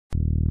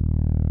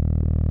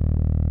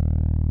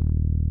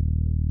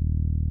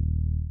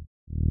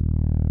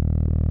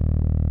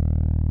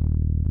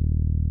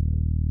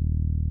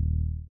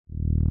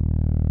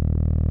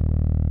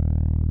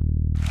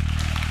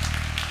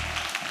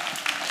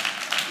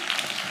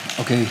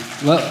Okay,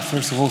 well,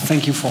 first of all,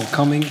 thank you for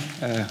coming.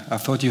 I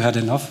thought you had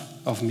enough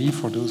of me,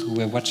 for those who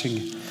were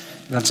watching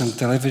Belgian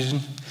television.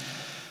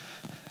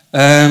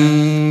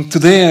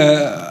 Today,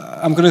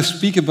 I'm going to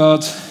speak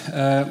about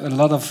a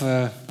lot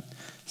of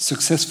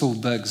successful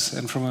bugs.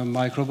 And from a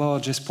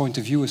microbiologist point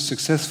of view, a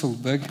successful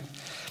bug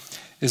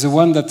is a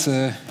one that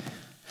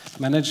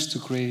managed to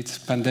create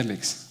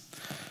pandemics.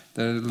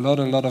 There are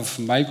a lot of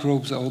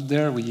microbes out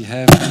there. We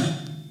have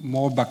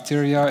more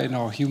bacteria in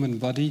our human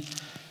body.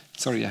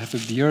 Sorry, I have a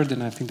beard,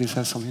 and I think this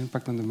has some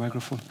impact on the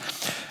microphone.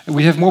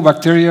 We have more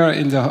bacteria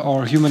in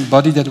our human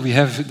body than we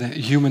have the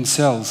human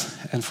cells.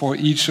 And for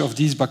each of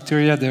these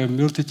bacteria, there are a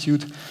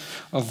multitude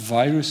of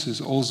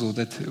viruses also,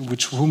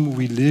 with whom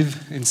we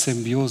live in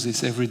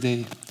symbiosis every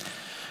day.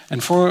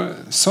 And for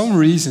some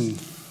reason,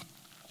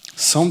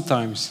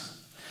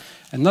 sometimes,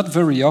 and not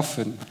very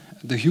often,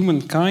 the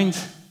humankind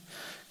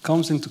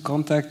comes into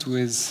contact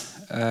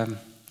with a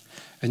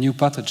new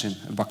pathogen,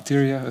 a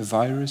bacteria, a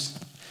virus.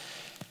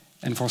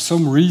 And for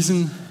some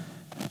reason,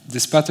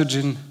 this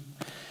pathogen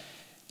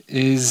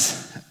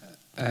is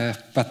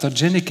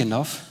pathogenic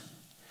enough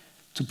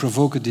to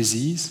provoke a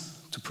disease,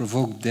 to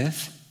provoke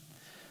death,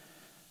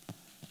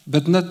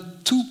 but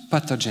not too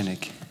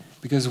pathogenic.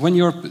 Because when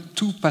you're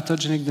too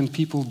pathogenic, then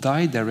people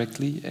die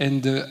directly,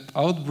 and the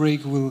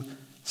outbreak will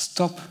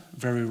stop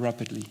very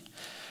rapidly.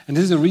 And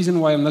this is the reason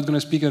why I'm not going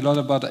to speak a lot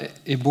about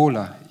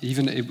Ebola,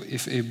 even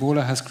if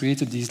Ebola has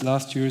created these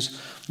last years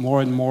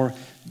more and more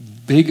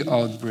big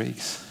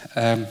outbreaks.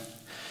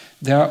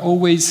 They are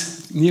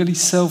always nearly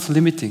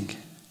self-limiting.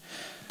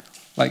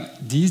 Like,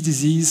 these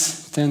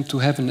diseases tend to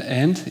have an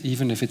end,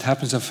 even if it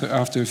happens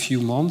after a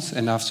few months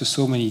and after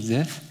so many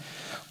deaths.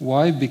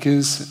 Why?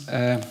 Because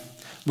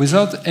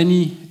without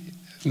any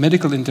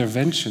medical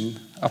intervention,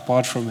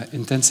 apart from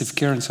intensive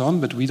care and so on,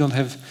 but we don't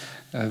have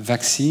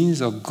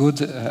vaccines or good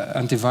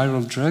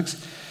antiviral drugs,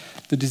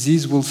 the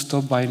disease will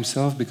stop by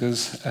himself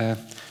because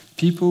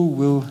people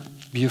will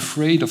be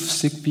afraid of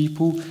sick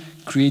people,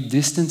 create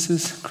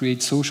distances,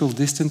 create social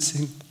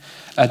distancing,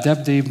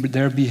 adapt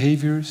their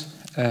behaviors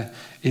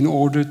in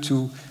order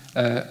to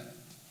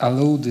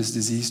allow this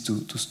disease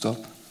to stop.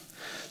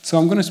 So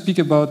I'm going to speak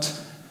about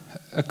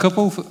a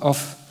couple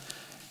of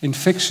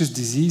infectious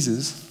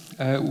diseases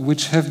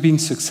which have been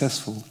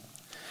successful.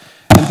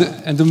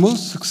 And the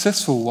most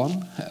successful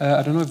one,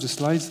 I don't know if the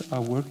slides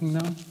are working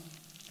now,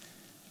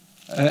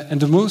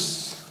 and the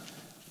most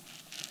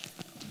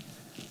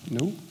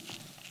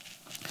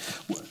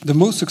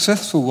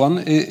successful one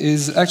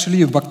is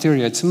actually a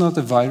bacteria. It's not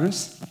a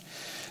virus.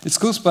 It's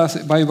caused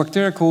by a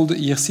bacteria called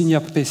Yersinia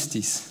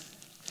pestis.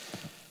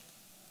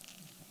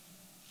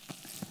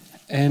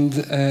 And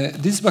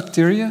this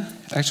bacteria,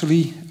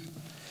 actually,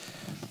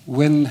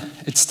 when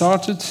it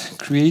started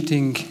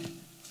creating,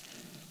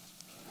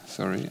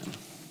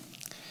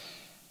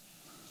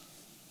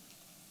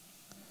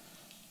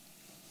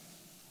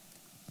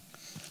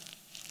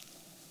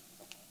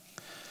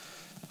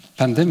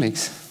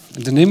 pandemics.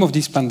 The name of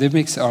these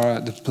pandemics are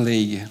the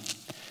plague.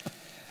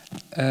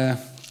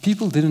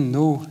 People didn't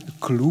know a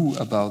clue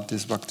about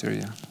this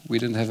bacteria. We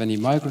didn't have any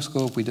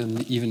microscope. We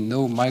didn't even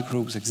know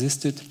microbes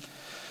existed.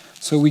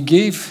 So we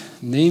gave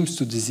names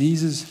to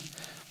diseases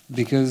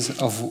because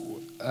of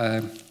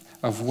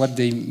what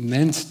they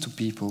meant to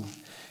people.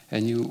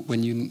 And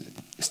when you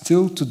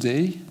still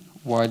today,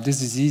 while this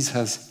disease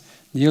has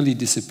nearly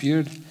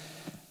disappeared,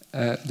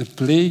 the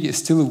plague is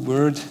still a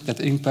word that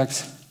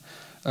impacts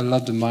a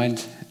lot the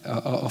mind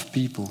of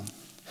people.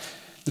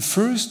 The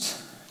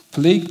first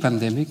plague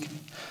pandemic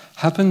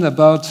happened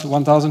about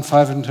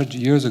 1,500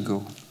 years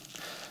ago.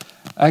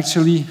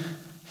 Actually,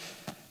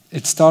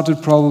 it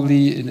started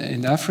probably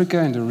in Africa,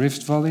 in the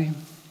Rift Valley,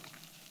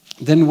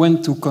 then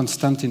went to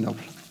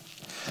Constantinople.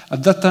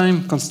 At that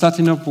time,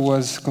 Constantinople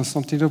was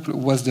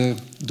the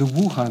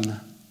Wuhan,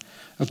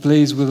 a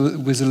place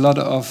with a lot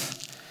of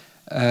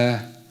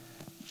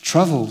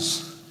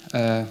travels,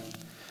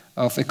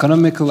 of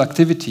economical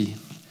activity,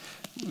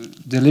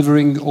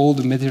 delivering all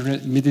the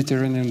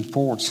Mediterranean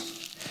ports.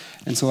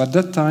 And so at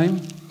that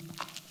time,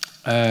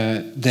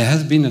 there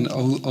has been an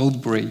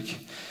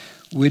outbreak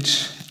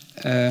which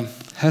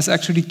has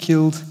actually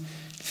killed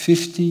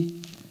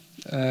 30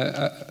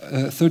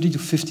 to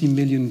 50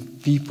 million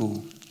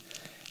people.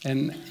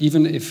 And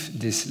even if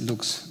this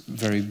looks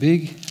very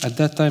big, at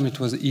that time it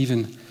was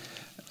even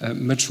a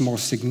much more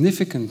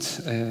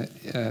significant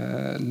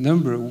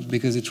number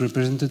because it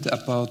represented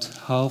about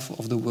half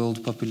of the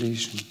world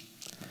population.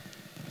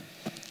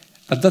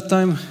 At that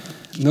time,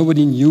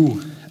 nobody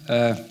knew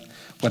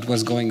what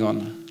was going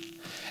on.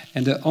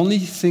 And the only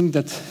thing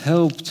that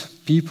helped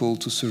people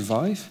to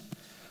survive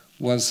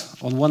was,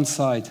 on one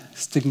side,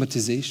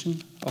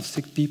 stigmatization of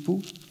sick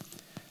people,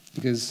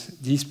 because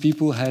these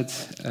people had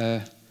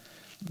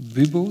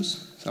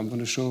buboes. So I'm going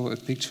to show a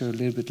picture a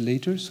little bit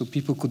later, so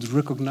people could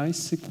recognize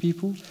sick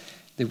people,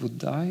 they would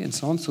die, and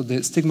so on. So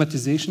the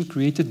stigmatization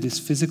created this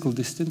physical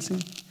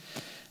distancing.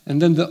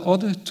 And then the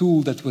other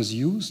tool that was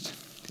used,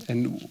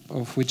 and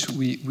of which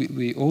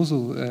we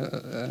also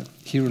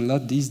hear a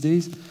lot these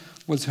days,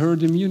 was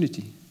herd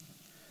immunity.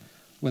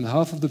 When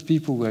half of the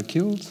people were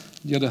killed,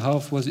 the other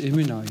half was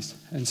immunized.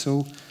 And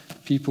so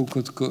people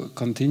could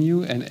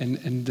continue,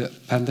 and the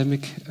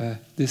pandemic,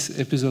 this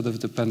episode of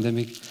the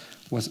pandemic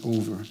was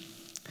over.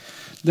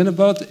 Then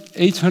about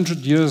 800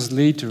 years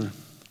later,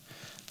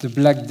 the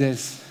Black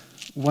Death,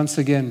 once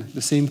again,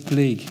 the same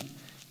plague,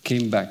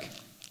 came back.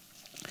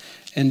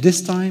 And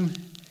this time,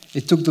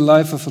 it took the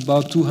life of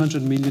about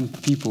 200 million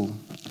people,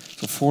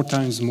 so 4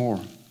 times more.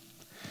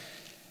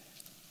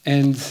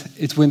 And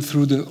it went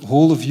through the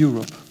whole of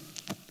Europe.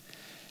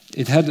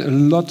 It had a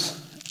lot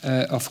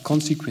of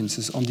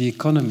consequences on the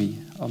economy,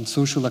 on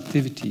social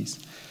activities.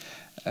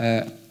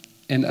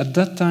 And at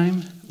that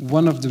time,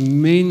 one of the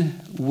main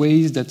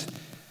ways that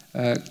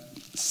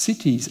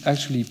cities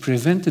actually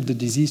prevented the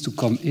disease to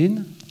come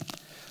in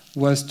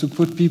was to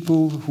put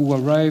people who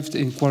arrived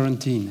in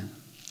quarantine.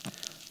 I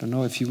don't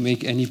know if you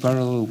make any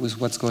parallel with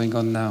what's going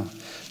on now.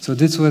 So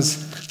this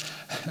was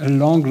a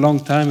long, long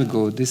time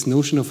ago, this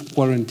notion of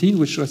quarantine,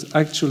 which was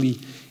actually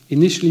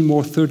initially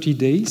more 30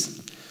 days,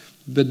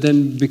 but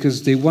then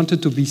because they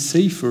wanted to be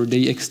safer,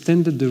 they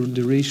extended the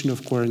duration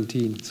of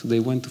quarantine. So they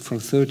went from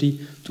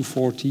 30 to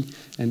 40,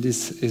 and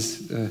this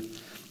is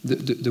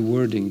the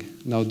wording.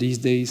 Now these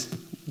days,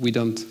 we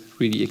don't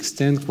really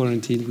extend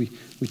quarantine,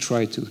 we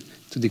try to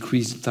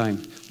decrease the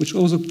time, which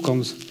also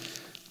comes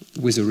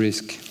with a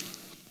risk.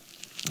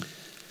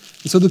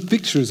 So the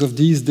pictures of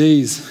these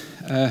days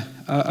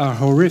are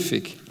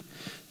horrific.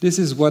 This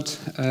is what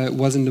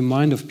was in the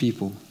mind of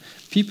people.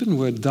 People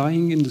were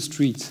dying in the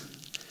streets,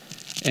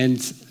 and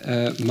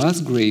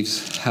mass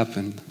graves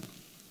happened.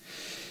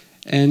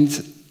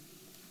 And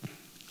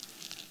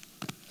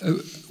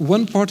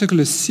one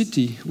particular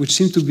city which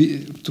seemed to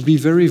be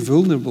very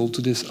vulnerable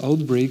to this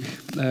outbreak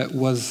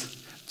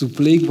the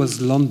plague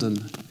was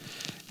London.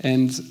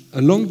 And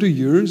along the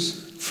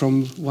years,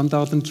 from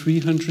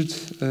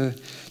 1,300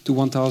 to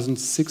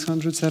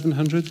 1,600,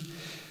 700,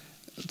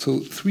 so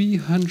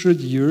 300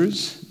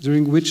 years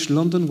during which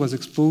London was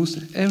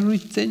exposed every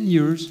 10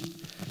 years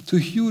to a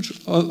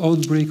huge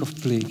outbreak of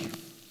plague.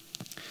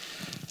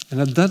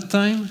 And at that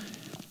time,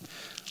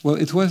 well,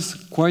 it was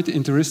quite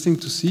interesting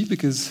to see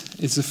because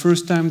it's the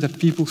first time that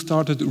people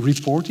started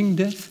reporting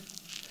death.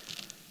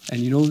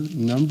 And you know,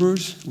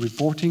 numbers,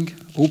 reporting,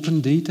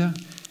 open data,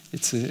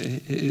 it's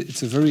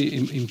a very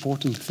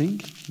important thing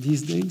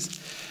these days.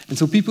 And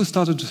so people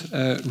started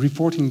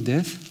reporting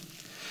death.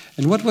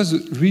 And what was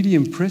really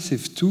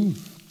impressive too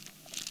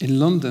in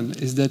London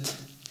is that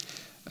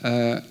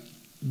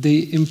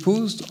they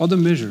imposed other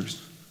measures.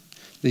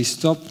 They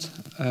stopped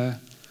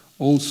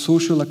all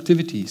social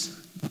activities.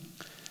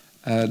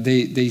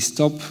 They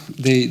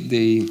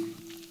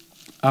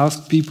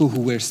asked people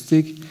who were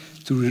sick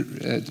to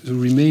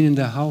remain in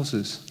their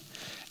houses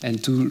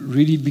and to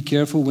really be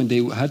careful when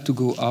they had to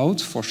go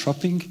out for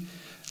shopping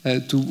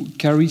to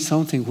carry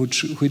something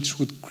which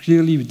would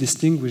clearly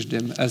distinguish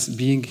them as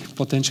being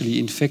potentially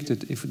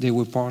infected if they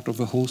were part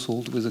of a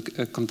household with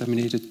a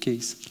contaminated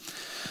case.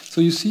 So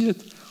you see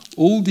that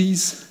all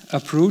these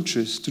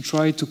approaches to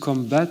try to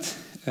combat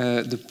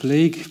the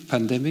plague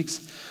pandemics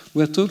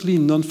were totally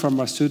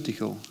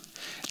non-pharmaceutical.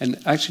 And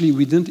actually,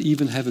 we didn't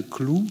even have a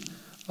clue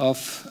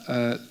of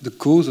the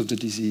cause of the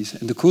disease.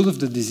 And the cause of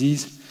the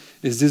disease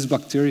is this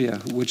bacteria,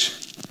 which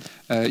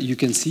you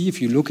can see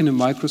if you look in a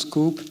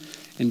microscope.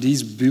 And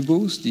these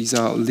buboes, these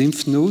are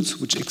lymph nodes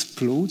which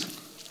explode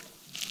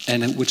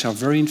and which are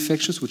very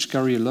infectious, which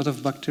carry a lot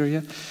of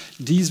bacteria.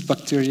 These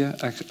bacteria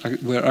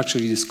were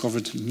actually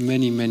discovered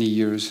many, many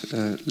years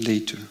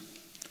later.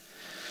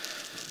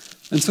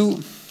 And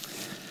so,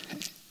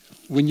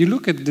 when you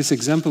look at this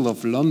example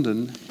of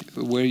London,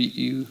 where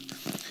you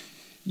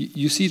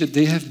see that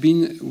they have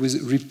been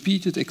with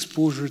repeated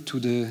exposure to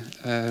the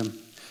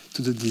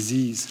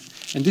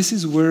disease, and this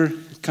is where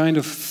kind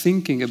of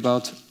thinking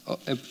about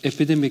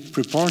epidemic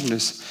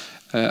preparedness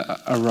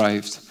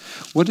arrived.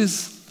 What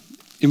is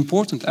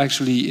important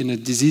actually in a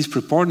disease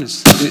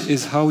preparedness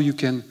is how you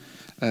can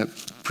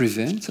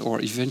prevent or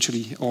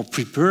eventually or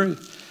prepare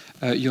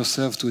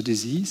yourself to a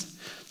disease,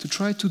 to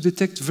try to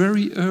detect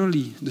very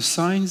early the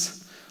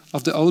signs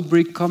of the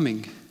outbreak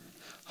coming.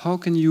 How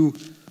can you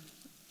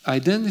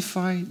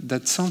identify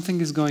that something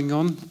is going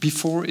on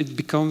before it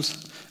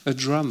becomes a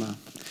drama?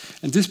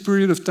 And this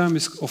period of time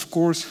is, of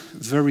course,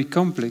 very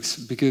complex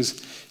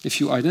because if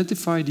you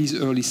identify these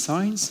early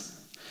signs,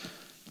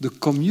 the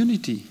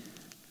community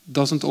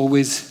doesn't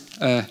always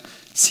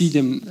see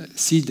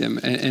them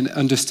and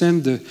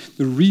understand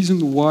the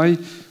reason why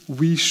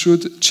we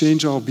should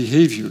change our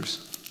behaviors.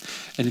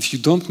 And if you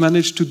don't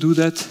manage to do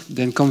that,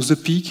 then comes the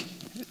peak,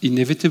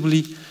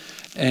 inevitably,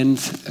 and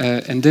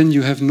then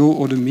you have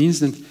no other means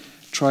than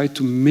try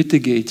to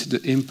mitigate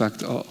the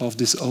impact of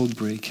this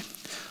outbreak.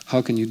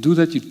 How can you do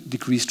that? You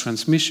decrease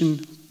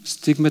transmission,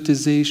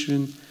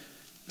 stigmatization,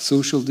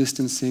 social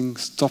distancing,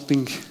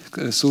 stopping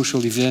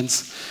social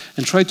events,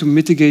 and try to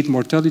mitigate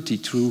mortality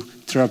through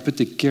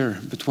therapeutic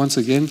care. But once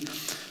again,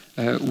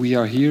 we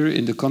are here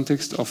in the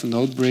context of an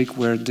outbreak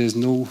where there's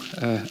no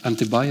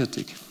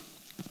antibiotic.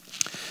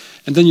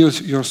 And then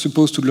you're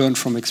supposed to learn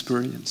from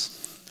experience.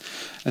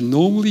 And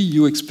normally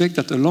you expect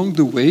that along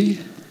the way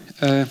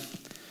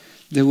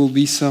there will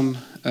be some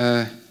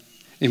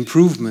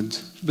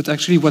improvement. But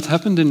actually what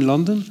happened in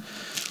London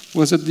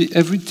was that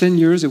every 10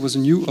 years there was a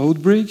new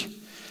outbreak,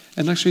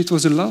 and actually it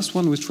was the last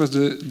one which was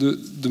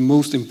the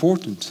most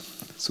important.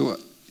 So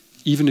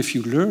even if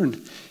you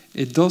learn,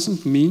 it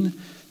doesn't mean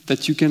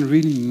that you can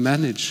really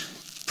manage,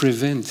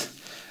 prevent,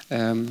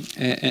 and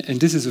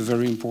this is a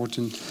very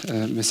important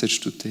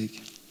message to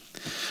take.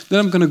 Then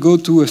I'm going to go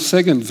to a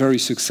second very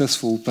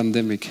successful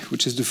pandemic,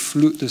 which is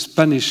the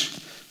Spanish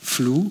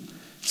flu.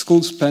 It's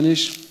called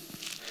Spanish.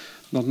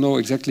 Not know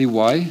exactly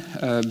why,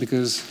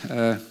 because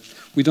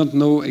we don't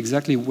know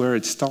exactly where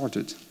it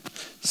started.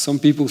 Some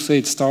people say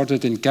it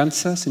started in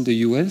Kansas in the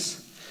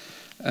US.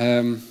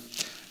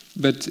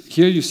 But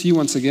here you see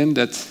once again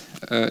that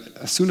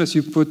as soon as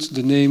you put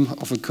the name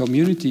of a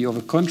community, of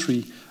a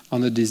country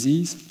on a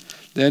disease,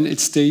 then it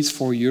stays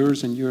for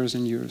years and years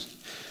and years.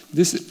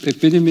 This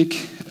epidemic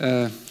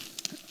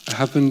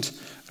happened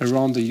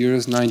around the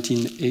years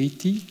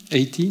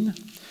 1918,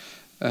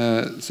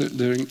 so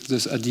during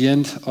this, at the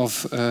end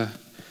of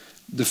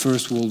the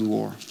First World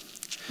War.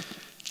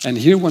 And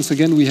here, once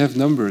again, we have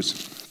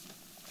numbers.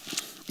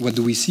 What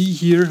do we see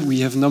here?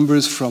 We have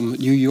numbers from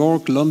New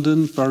York,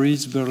 London,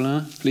 Paris,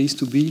 Berlin, place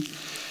to be.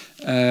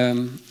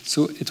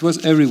 So it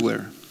was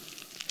everywhere.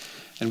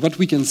 And what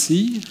we can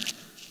see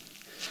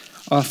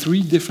are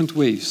 3 different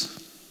waves.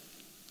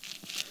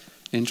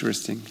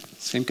 Interesting.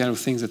 Same kind of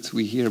things that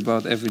we hear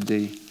about every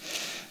day.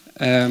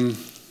 The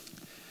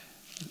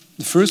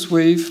first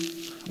wave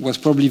was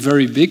probably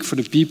very big for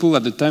the people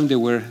at the time they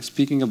were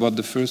speaking about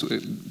the first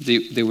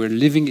wave. They were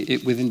living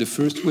within the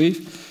first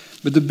wave.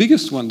 But the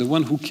biggest one, the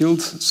one who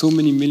killed so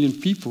many million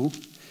people,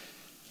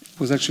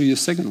 was actually the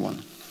second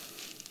one.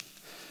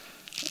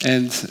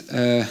 And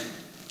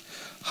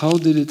how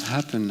did it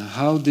happen?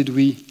 How did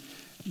we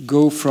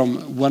go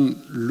from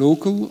one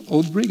local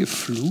outbreak, a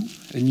flu,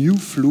 a new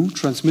flu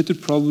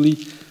transmitted probably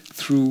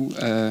through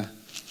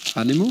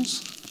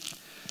animals,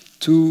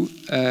 to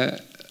a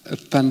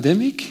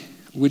pandemic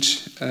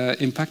which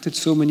impacted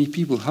so many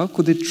people? How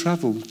could it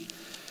travel?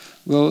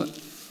 Well,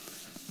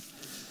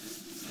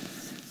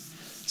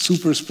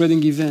 super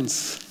spreading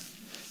events.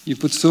 You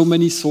put so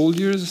many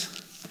soldiers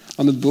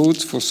on a boat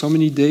for so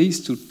many days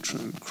to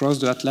cross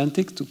the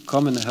Atlantic to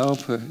come and help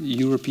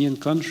European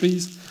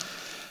countries.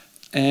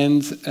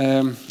 And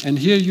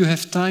here you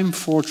have time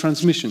for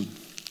transmission.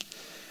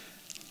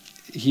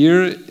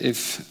 Here,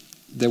 if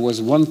there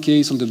was one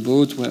case on the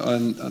boat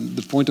on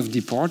the point of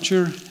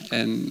departure,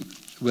 and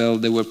well,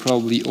 they were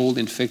probably all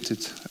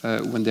infected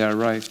when they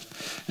arrived.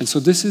 And so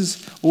this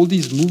is all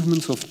these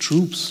movements of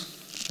troops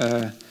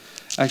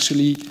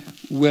actually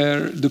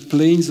were the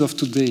planes of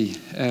today.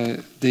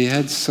 They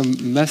had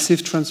some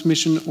massive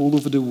transmission all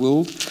over the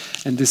world,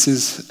 and this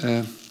is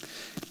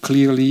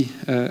clearly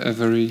a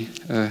very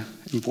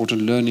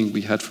important learning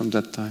we had from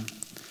that time.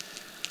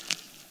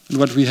 And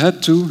what we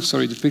had to,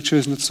 sorry, the picture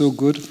is not so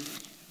good,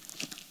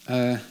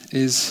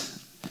 is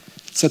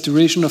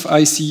saturation of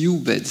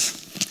ICU beds.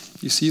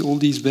 You see all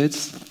these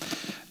beds?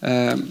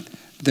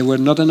 There were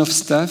not enough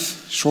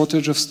staff,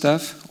 shortage of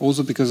staff,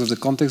 also because of the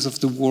context of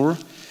the war.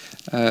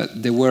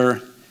 There were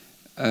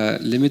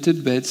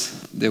limited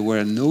beds, there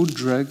were no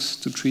drugs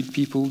to treat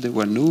people, there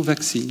were no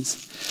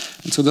vaccines.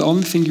 And so the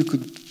only thing you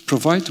could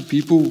provide to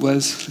people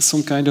was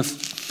some kind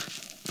of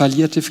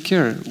palliative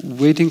care,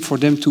 waiting for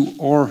them to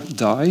or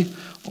die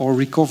or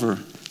recover.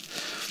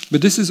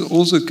 But this is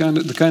also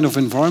the kind of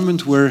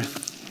environment where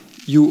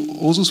you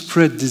also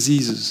spread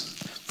diseases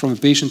from a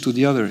patient to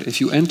the other. If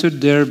you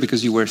entered there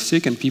because you were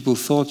sick and people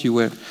thought you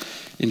were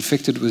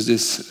infected with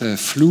this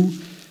flu,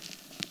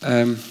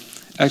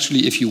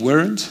 actually, if you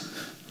weren't,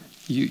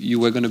 you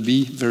were going to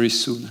be very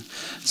soon.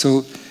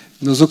 So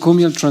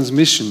nosocomial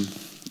transmission,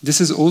 this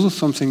is also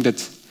something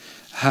that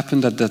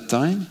happened at that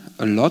time,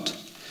 a lot,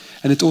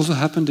 and it also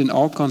happened in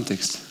our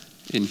context.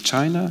 In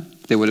China,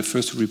 they were the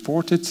first to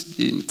report it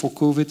for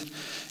COVID.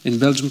 In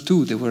Belgium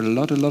too, there were a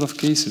lot of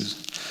cases.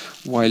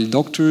 While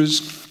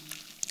doctors,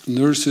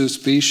 nurses,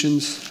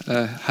 patients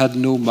had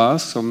no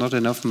masks or not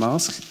enough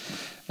masks,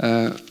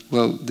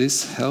 well,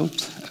 this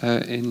helped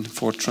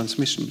for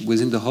transmission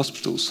within the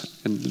hospitals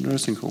and the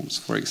nursing homes,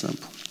 for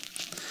example.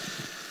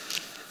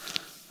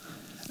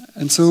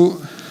 And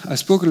so I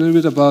spoke a little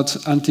bit about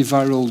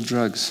antiviral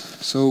drugs.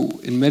 So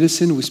in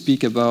medicine, we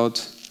speak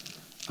about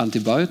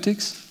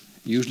antibiotics.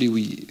 Usually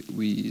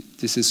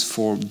this is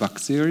for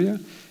bacteria,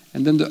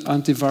 and then the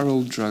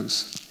antiviral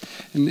drugs.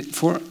 And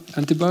for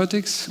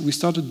antibiotics, we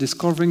started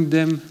discovering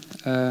them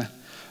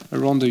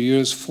around the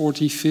years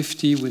 40,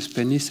 50 with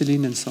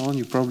penicillin and so on.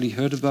 You probably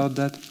heard about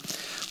that.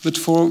 But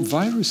for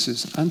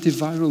viruses,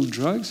 antiviral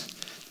drugs,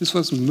 this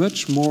was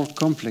much more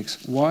complex.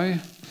 Why?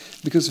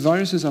 Because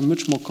viruses are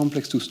much more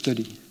complex to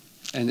study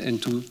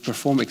and to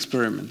perform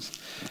experiments.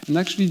 And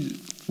actually,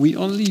 we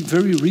only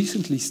very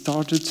recently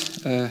started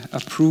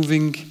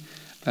approving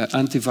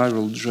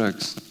antiviral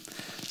drugs.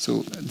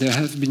 So there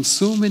have been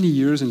so many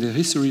years in the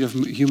history of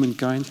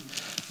humankind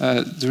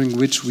during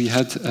which we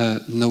had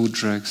no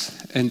drugs.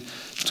 And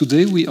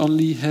today we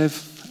only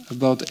have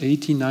about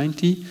 80,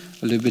 90,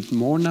 a little bit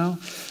more now,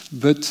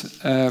 but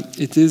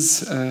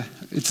it's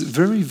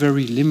very,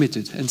 very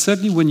limited. And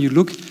certainly when you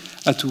look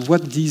at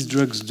what these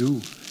drugs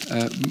do,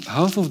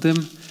 half of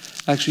them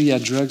actually are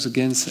drugs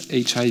against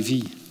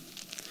HIV.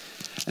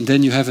 And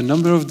then you have a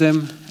number of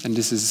them, and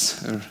this is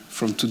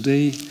from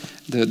today,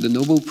 the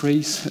Nobel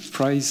Prize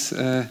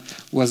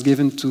was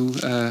given to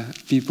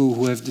people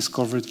who have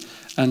discovered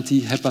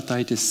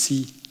anti-hepatitis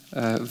C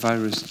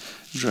virus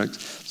drugs.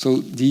 So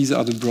these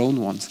are the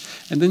brown ones.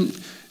 And then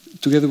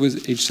together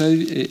with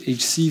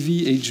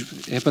HCV,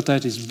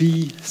 hepatitis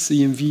B,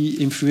 CMV,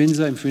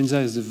 influenza. Influenza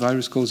is the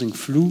virus-causing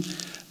flu.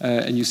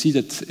 And you see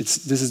that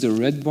this is the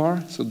red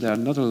bar, so there are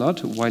not a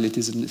lot, while it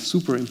is a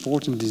super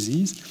important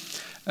disease.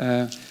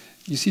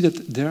 You see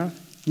that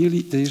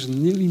there's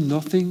nearly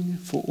nothing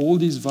for all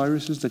these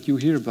viruses that you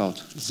hear about.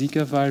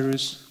 Zika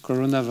virus,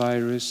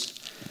 coronavirus,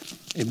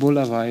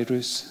 Ebola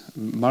virus,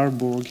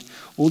 Marburg,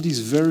 all these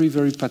very,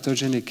 very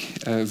pathogenic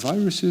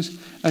viruses.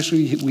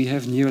 Actually, we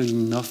have nearly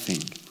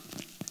nothing,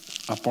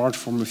 apart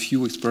from a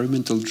few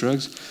experimental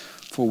drugs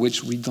for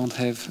which we don't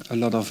have a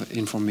lot of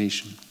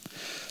information.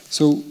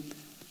 So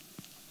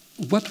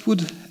what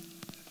would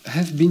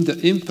have been the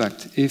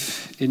impact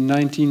if in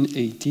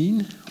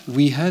 1918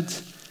 we had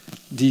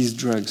these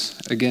drugs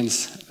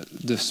against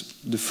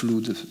the flu,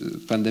 the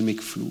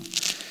pandemic flu?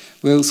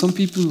 Well, some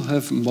people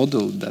have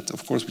modeled that.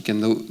 Of course, we can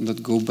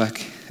not go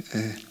back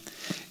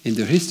in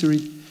the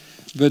history,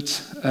 but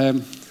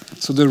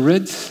so the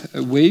red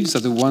waves are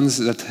the ones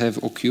that have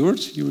occurred.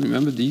 You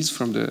remember these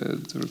from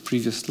the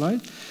previous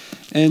slide.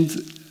 And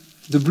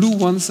the blue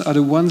ones are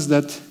the ones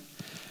that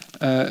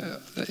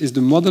is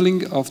the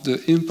modeling of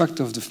the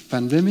impact of the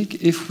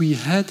pandemic if we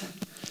had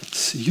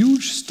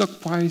huge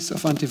stockpiles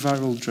of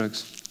antiviral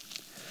drugs.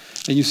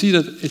 And you see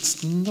that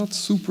it's not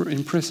super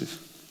impressive.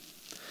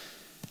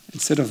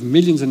 Instead of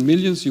millions and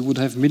millions, you would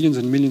have millions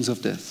and millions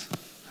of deaths.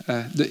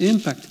 The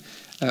impact,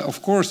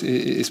 of course,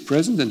 is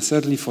present, and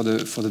certainly for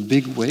the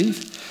big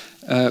wave,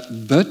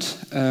 but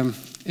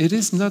it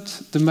is not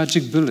the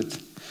magic bullet.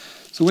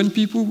 So when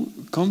people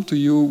come to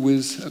you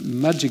with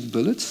magic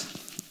bullets,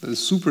 a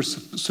super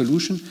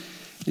solution,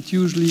 it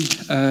usually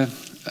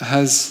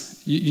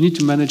you need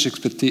to manage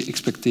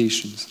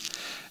expectations.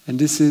 And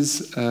this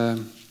is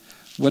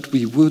what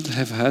we would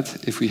have had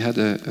if we had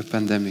a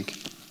pandemic.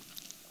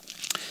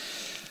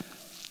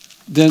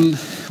 Then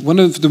one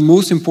of the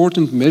most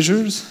important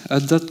measures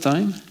at that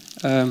time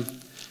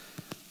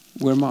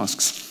were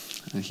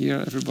masks. And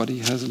here everybody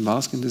has a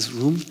mask in this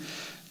room,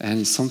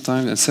 and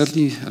sometimes, and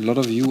certainly a lot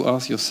of you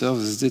ask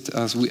yourselves,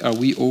 are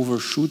we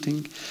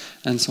overshooting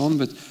and so on?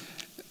 But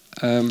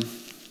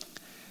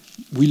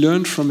we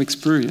learned from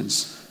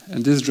experience,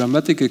 and this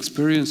dramatic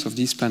experience of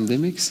these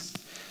pandemics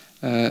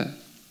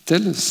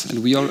tell us,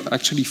 and we all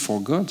actually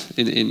forgot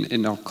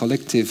in our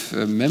collective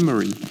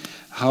memory,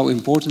 how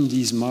important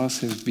these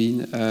masks have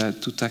been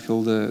to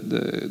tackle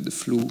the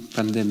flu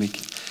pandemic.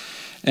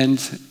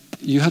 And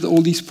you had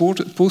all these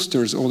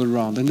posters all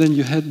around, and then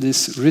you had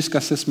this risk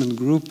assessment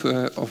group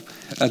of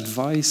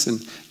advice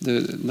and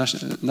the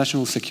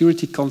National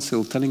Security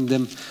Council telling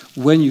them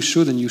when you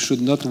should and you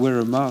should not wear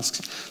a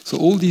mask. So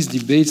all these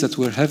debates that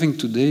we're having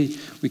today,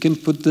 we can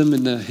put them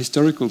in a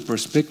historical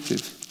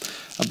perspective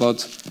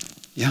about,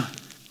 yeah,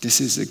 this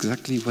is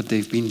exactly what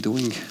they've been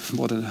doing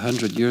more than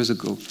 100 years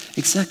ago.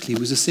 Exactly,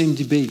 with the same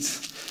debates.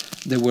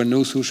 There were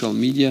no social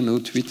media, no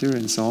Twitter,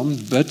 and so on,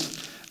 but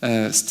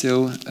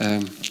still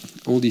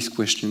all these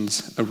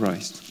questions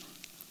arise.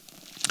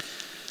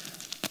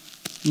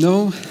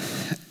 Now,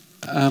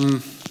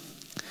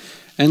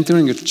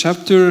 entering a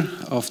chapter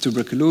of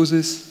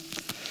tuberculosis.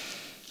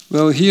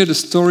 Well, here the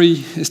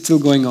story is still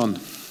going on.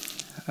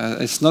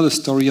 It's not a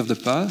story of the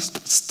past.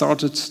 It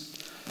started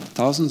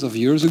thousands of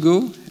years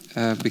ago.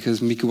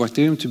 Because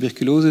Mycobacterium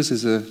tuberculosis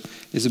is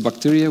a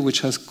bacteria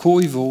which has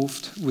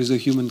co-evolved with the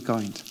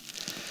humankind.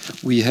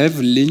 We have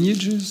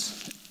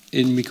lineages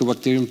in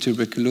Mycobacterium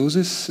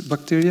tuberculosis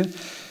bacteria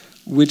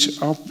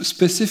which are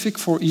specific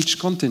for each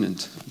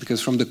continent, because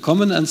from the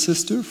common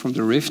ancestor, from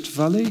the Rift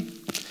Valley,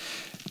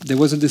 there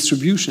was a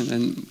distribution,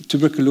 and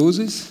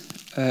tuberculosis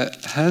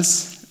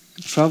has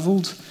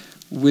traveled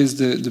with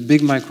the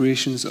big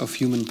migrations of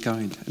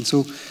humankind. And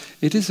so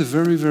it is a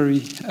very,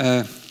 very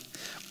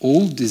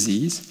old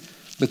disease,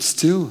 but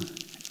still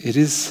it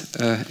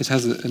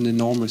has an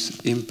enormous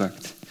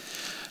impact.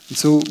 And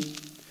so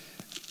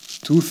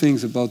two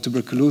things about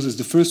tuberculosis.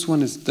 The first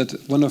one is that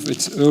one of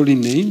its early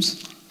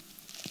names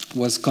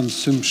was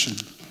consumption.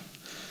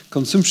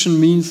 Consumption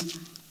means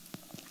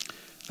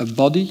a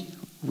body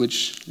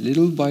which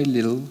little by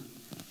little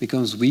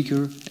becomes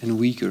weaker and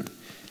weaker.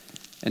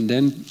 And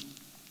then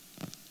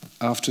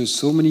after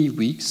so many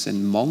weeks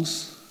and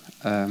months,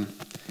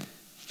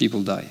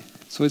 people die.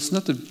 So it's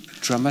not a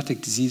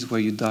dramatic disease where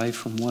you die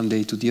from one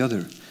day to the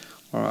other,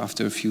 or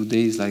after a few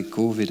days like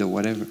COVID or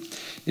whatever.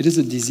 It is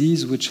a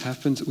disease which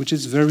happens, which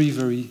is very,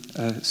 very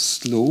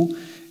slow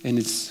in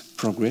its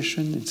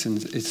progression,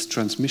 its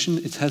transmission.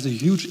 It has a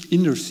huge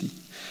inertia.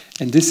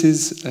 And this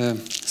is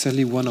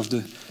certainly one of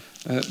the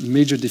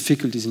major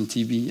difficulties in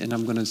TB, and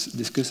I'm going to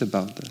discuss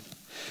about that.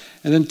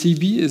 And then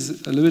TB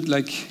is a little bit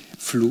like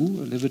flu,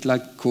 a little bit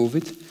like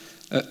COVID,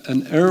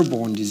 an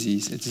airborne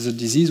disease. It is a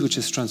disease which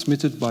is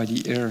transmitted by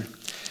the air.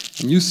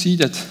 And you see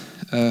that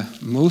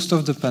most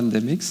of the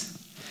pandemics,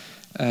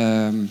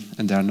 and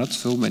there are not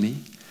so many,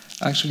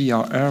 actually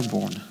are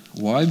airborne.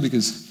 Why?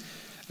 Because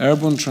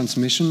airborne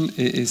transmission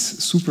is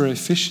super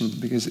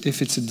efficient, because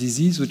if it's a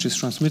disease which is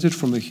transmitted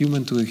from a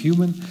human to a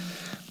human,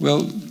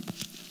 well,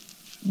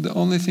 the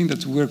only thing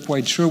that we're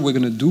quite sure we're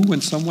going to do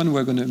when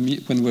we're going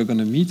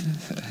to meet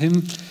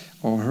him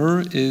or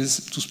her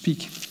is to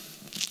speak.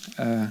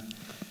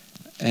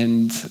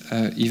 And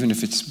even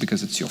if it's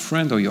because it's your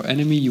friend or your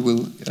enemy, you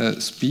will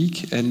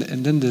speak, and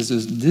then there's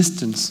this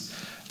distance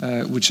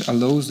which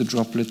allows the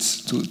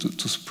droplets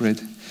to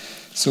spread.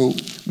 So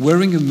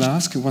wearing a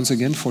mask, once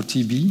again, for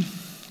TB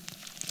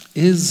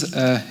is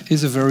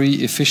a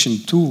very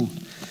efficient tool.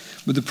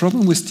 But the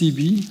problem with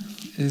TB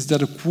is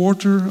that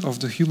 1/4 of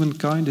the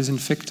humankind is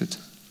infected.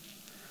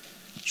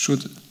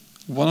 Should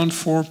 1 in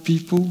 4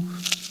 people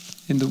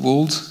in the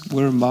world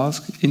wear a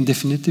mask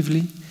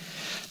indefinitely?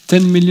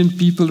 10 million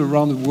people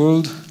around the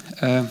world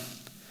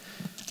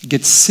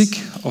get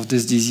sick of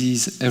this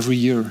disease every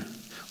year.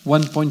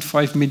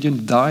 1.5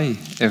 million die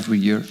every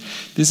year.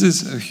 This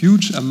is a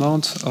huge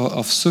amount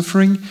of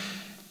suffering,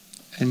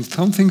 and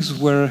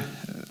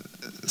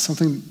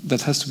something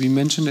that has to be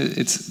mentioned,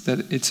 it's that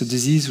it's a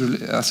disease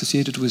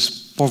associated with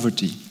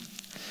poverty.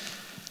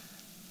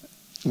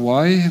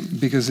 Why?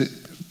 Because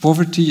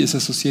poverty is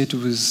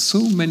associated with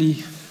so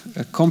many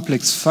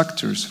complex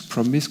factors: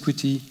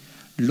 promiscuity,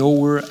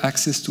 lower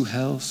access to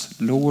health,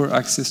 lower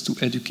access to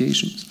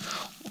education.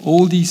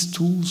 All these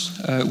tools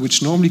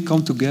which normally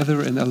come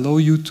together and allow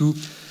you to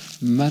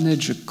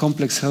manage a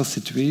complex health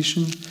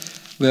situation,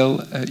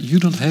 well, you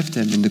don't have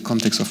them in the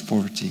context of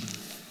poverty.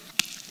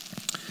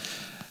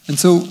 And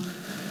so,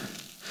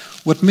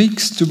 what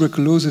makes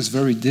tuberculosis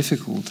very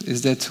difficult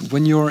is that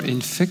when you're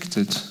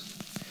infected,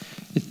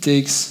 it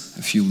takes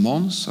a few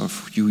months or a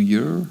few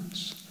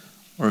years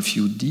or a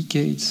few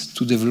decades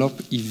to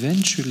develop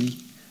eventually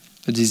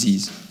a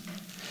disease.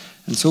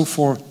 And so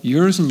for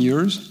years and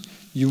years,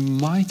 you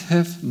might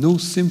have no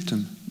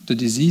symptom. The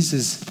disease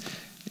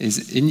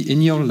is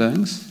in your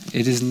lungs.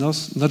 It is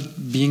not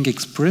being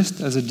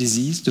expressed as a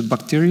disease. The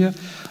bacteria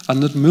are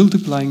not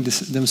multiplying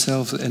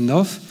themselves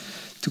enough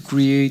to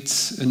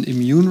create an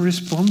immune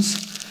response,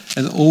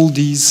 and all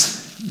these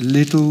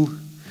little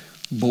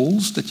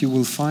balls that you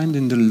will find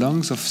in the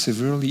lungs of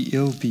severely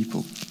ill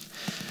people.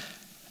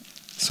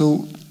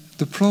 So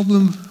the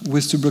problem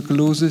with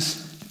tuberculosis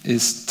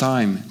is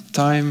time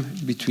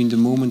between the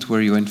moment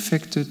where you're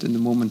infected and the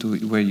moment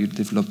where you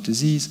develop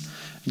disease,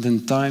 and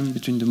then time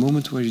between the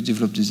moment where you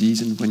develop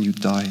disease and when you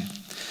die.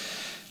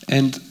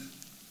 And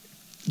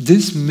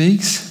this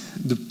makes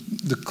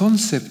the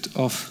concept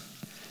of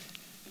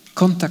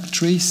contact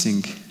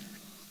tracing,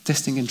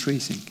 testing and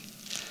tracing,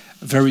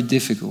 very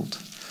difficult.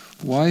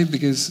 Why?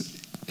 Because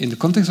in the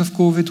context of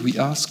COVID, we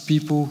ask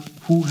people,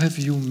 who have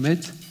you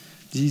met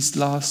this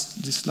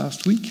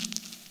last week?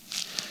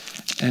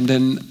 And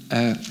then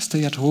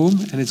stay at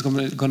home and it's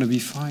going to be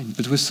fine.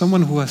 But with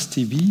someone who has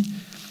TB,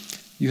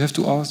 you have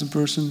to ask the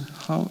person,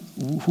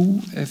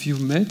 who have you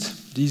met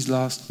these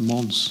last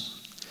months?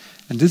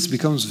 And this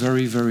becomes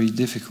very, very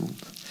difficult.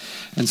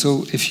 And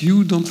so if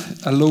you don't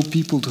allow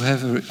people to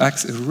have a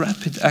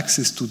rapid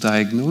access to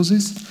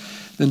diagnosis,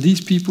 then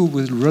these people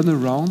will run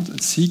around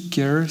and seek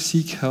care,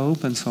 seek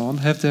help, and so on,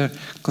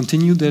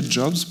 continue their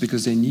jobs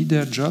because they need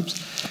their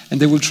jobs, and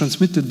they will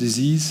transmit the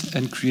disease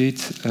and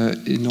create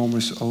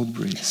enormous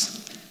outbreaks.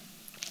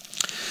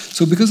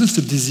 So because it's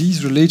a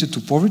disease related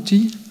to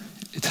poverty,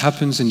 it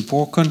happens in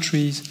poor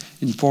countries,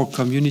 in poor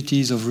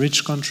communities of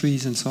rich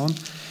countries, and so on.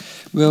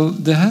 Well,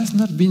 there has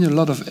not been a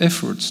lot of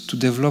efforts to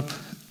develop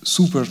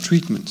super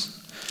treatments.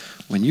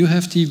 When you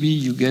have TB,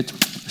 you get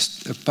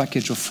a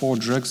package of 4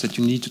 drugs that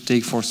you need to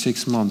take for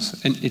 6 months,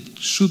 and it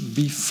should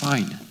be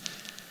fine.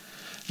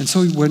 And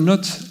so we're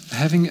not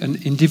having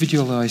an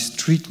individualized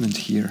treatment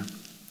here.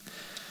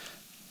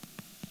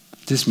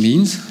 This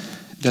means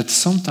that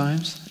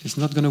sometimes it's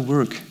not going to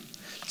work.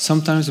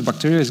 Sometimes the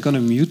bacteria is going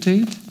to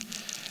mutate,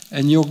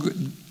 and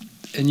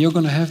you're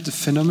going to have the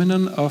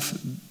phenomenon of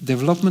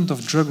development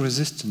of drug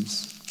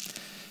resistance.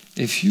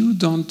 If you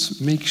don't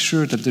make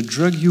sure that the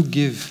drug you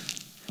give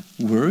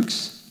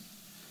works,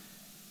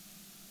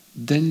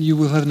 then you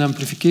will have an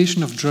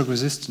amplification of drug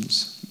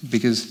resistance,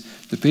 because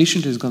the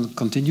patient is going to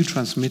continue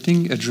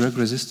transmitting a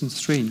drug-resistant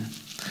strain.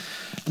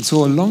 And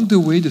so along the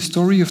way, the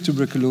story of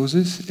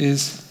tuberculosis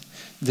is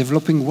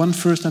developing one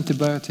first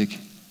antibiotic.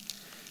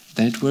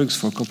 Then it works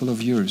for a couple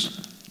of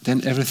years.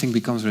 Then everything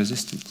becomes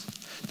resistant.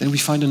 Then we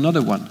find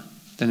another one.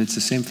 Then it's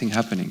the same thing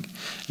happening.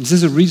 And this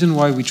is a reason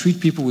why we treat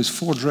people with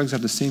 4 drugs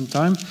at the same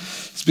time.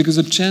 It's because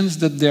the chance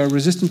that they are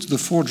resistant to the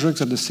 4 drugs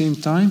at the same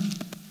time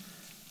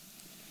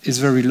is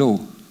very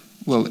low.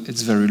 Well,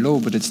 it's very low,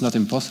 but it's not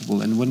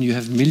impossible. And when you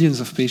have millions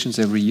of patients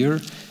every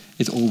year,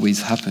 it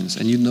always happens,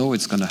 and you know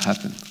it's going to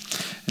happen.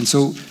 And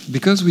so,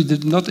 because we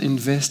did not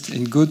invest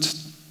in good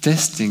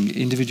testing,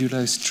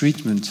 individualized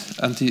treatment,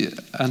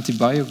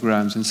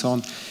 antibiograms, and so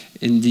on,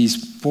 in these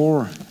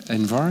poor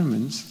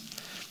environments,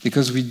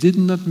 because we did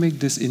not make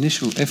this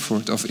initial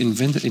effort of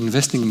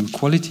investing in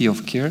quality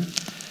of care,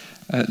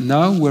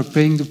 now we're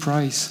paying the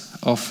price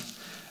of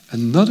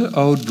another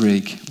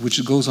outbreak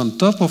which goes on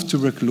top of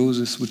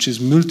tuberculosis, which is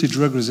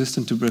multi-drug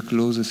resistant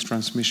tuberculosis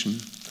transmission.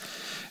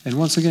 And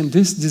once again,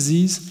 this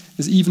disease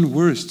is even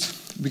worse,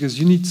 because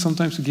you need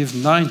sometimes to give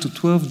 9 to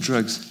 12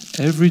 drugs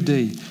every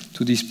day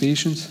to these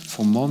patients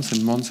for months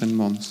and months and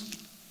months.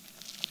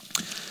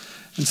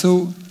 And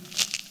so,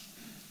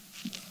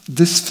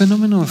 this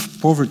phenomenon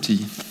of poverty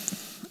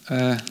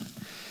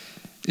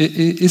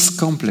is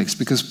complex,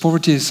 because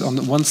poverty is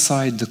on one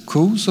side the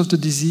cause of the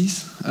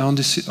disease, and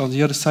on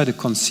the other side a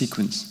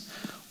consequence.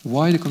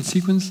 Why the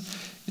consequence?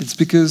 It's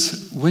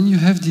because when you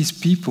have these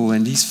people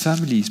and these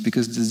families,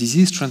 because the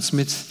disease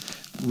transmits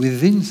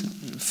within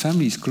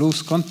families,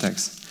 close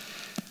contacts,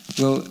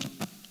 well,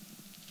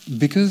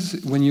 because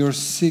when you're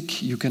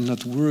sick, you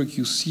cannot work,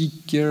 you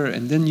seek care,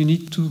 and then you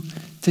need to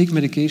take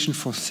medication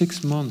for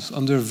 6 months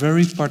under a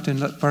very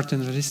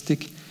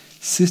paternalistic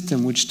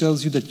system, which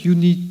tells you that you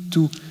need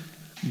to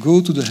go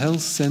to the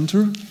health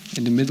center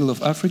in the middle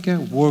of Africa,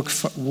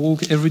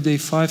 walk every day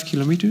 5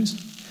 kilometers,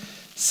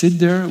 sit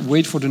there,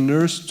 wait for the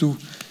nurse to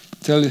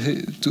tell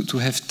you to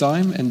have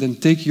time, and then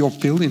take your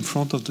pill in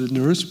front of the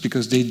nurse,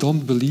 because they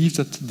don't believe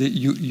that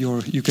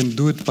you can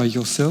do it by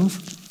yourself,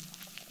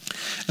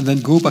 and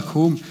then go back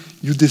home.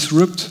 You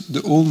disrupt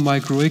the whole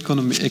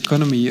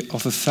economy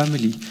of a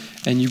family,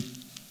 and you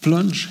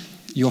plunge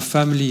your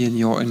family and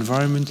your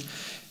environment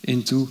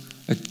into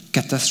a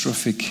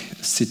catastrophic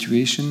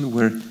situation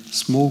where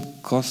small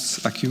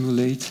costs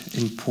accumulate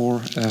in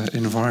poor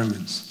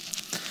environments.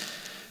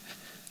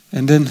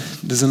 And then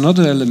there's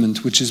another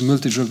element, which is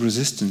multi-drug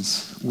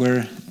resistance,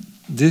 where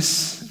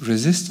this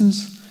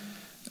resistance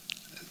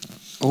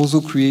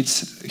also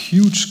creates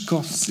huge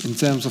costs in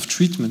terms of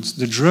treatments.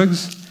 The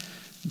drugs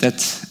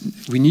that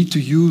we need to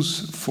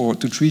use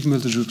to treat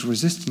multi-drug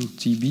resistant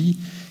TB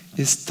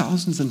is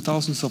thousands and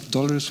thousands of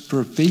dollars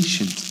per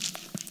patient.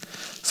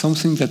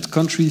 Something that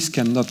countries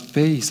cannot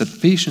pay, that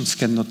patients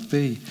cannot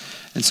pay.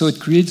 And so it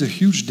creates a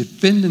huge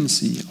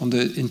dependency on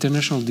the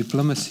international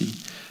diplomacy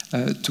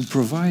to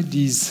provide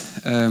these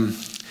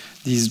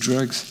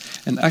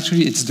drugs. And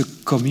actually it's the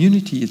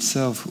community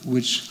itself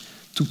which,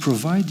 to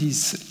provide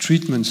these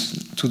treatments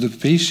to the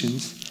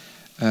patients,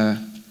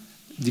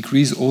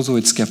 decrease also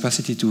its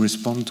capacity to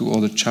respond to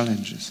other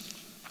challenges.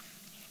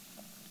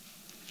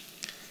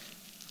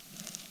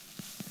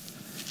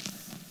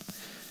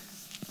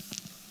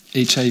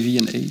 HIV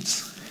and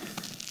AIDS.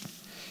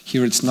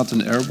 Here it's not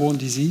an airborne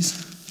disease,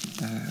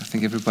 I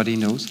think everybody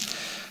knows,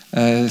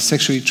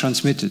 sexually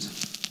transmitted.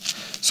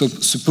 So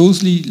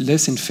supposedly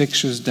less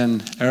infectious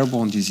than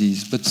airborne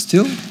disease, but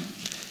still,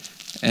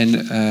 and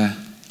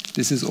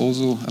this is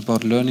also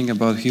about learning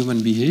about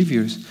human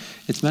behaviors,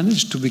 it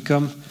managed to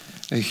become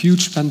a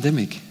huge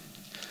pandemic.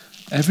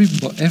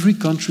 Every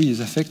country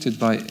is affected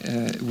by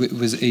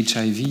with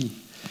HIV.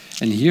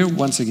 And here,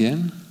 once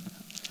again,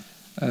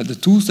 the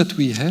tools that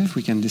we have,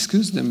 we can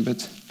discuss them,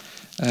 but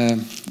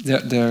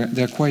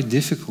they're quite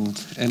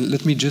difficult. And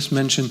let me just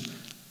mention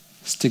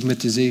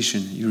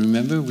stigmatization. You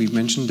remember, we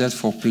mentioned that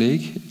for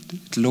plague.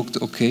 It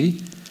looked okay,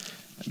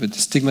 but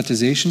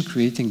stigmatization,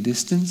 creating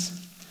distance.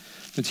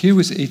 But here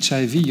with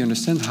HIV, you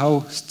understand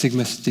how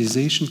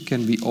stigmatization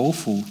can be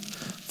awful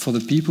for the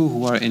people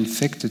who are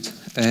infected,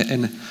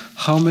 and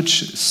how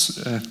much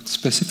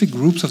specific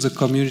groups of the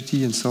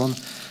community and so on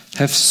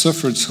have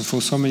suffered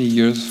for so many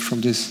years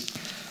from this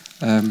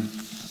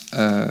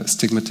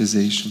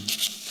stigmatization.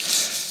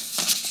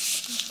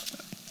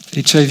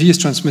 HIV is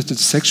transmitted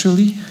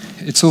sexually.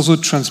 It's also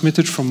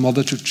transmitted from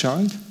mother to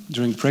child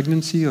during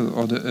pregnancy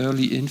or the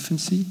early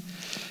infancy.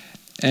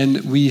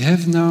 And we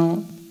have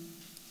now,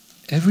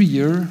 every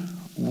year,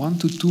 1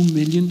 to 2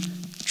 million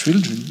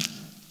children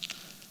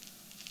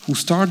who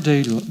start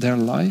their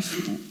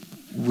life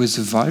with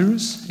a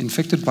virus,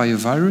 infected by a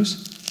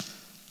virus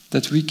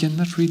that we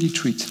cannot really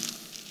treat.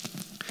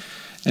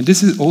 And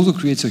this also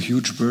creates a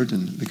huge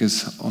burden,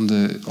 because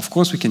of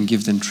course we can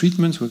give them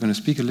treatments, we're going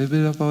to speak a little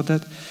bit about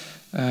that,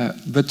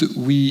 but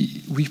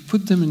we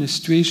put them in a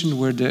situation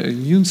where their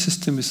immune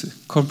system is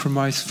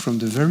compromised from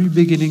the very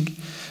beginning,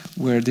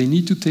 where they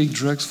need to take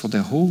drugs for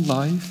their whole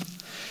life,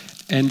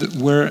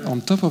 and where on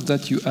top of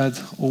that you add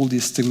all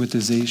this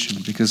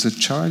stigmatization, because a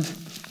child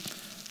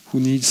who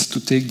needs to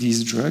take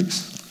these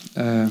drugs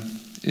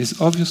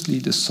is obviously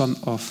the son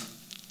of,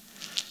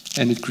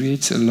 and it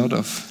creates a lot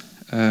of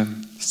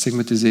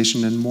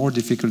stigmatization and more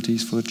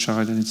difficulties for the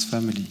child and its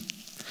family.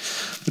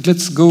 But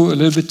let's go a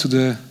little bit to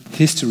the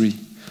history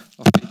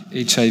of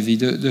HIV.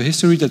 The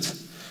history that,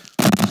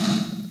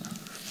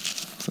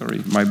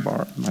 sorry, my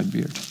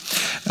beard.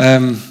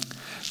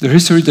 The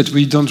history that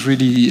we don't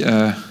really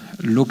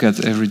look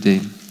at every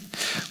day.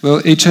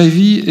 Well,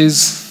 HIV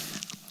is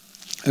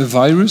a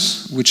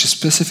virus which is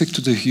specific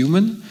to the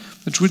human,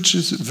 but which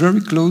is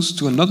very close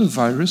to another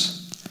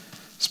virus,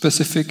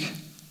 specific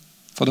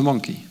for the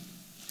monkey.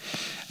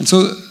 And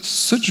so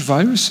such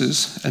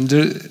viruses, and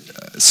they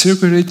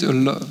circulate a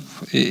lot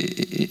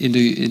in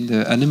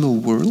the animal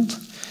world,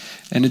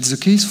 and it's the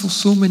case for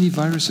so many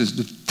viruses.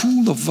 The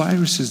pool of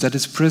viruses that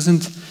is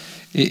present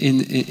in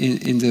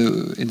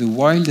the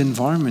wild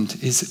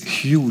environment is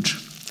huge.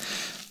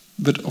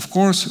 But of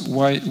course,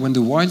 when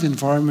the wild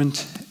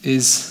environment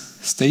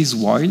stays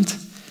wild,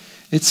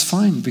 it's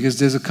fine, because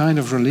there's a kind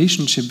of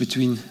relationship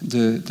between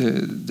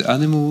the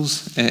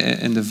animals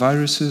and the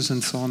viruses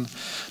and so on.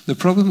 The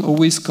problem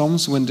always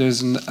comes when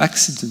there's an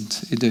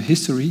accident in the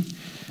history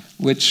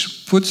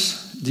which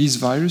puts these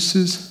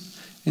viruses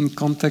in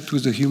contact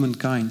with the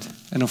humankind.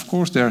 And of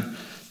course, there are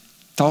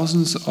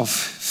thousands of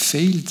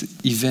failed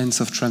events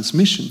of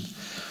transmission,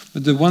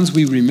 but the ones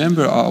we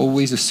remember are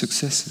always the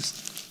successes.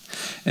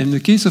 In the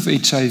case of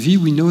HIV,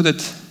 we know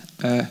that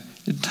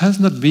it has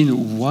not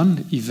been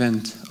one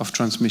event of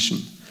transmission.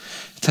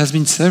 It has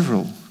been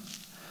several,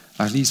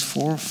 at least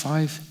 4 or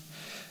 5.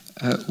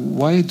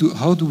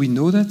 How do we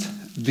know that?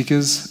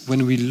 Because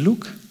when we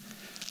look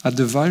at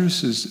the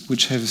viruses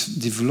which have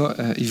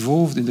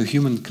evolved in the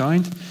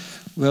humankind,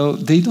 well,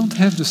 they don't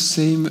have the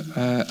same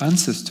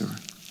ancestor.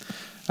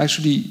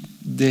 Actually,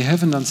 they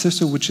have an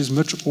ancestor which is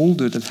much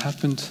older that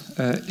happened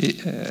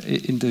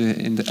in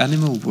the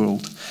animal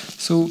world.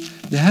 So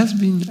there has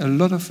been a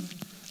lot of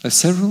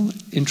several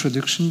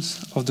introductions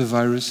of the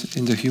virus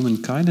in the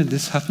humankind, and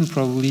this happened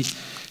probably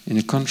in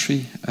a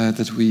country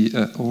that we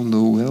all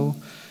know well,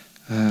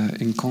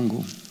 in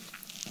Congo.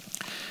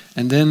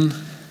 And then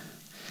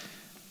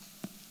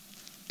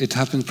it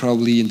happened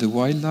probably in the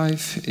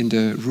wildlife, in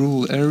the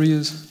rural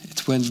areas.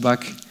 It went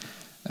back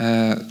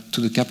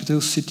to the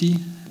capital city,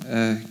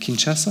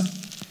 Kinshasa,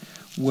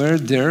 where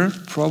there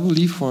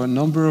probably for a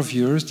number of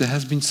years there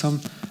has been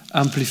some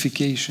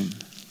amplification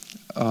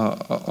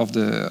of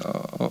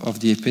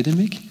the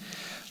epidemic,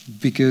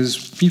 because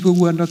people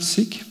were not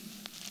sick.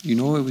 You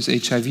know, it was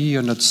HIV,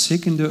 you're not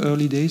sick in the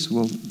early days.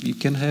 Well, you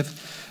can have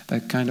a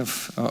kind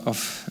of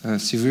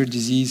severe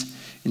disease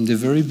in the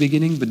very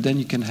beginning, but then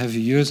you can have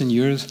years and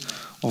years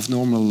of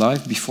normal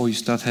life before you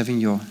start having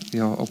your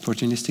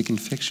opportunistic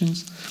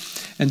infections.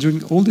 And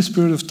during all this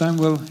period of time,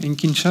 well, in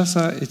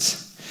Kinshasa,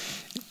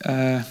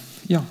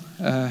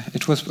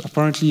 it was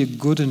apparently a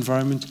good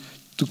environment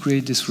to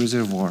create this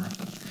reservoir.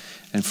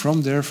 And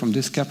from there, from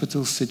this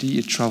capital city,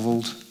 it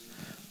traveled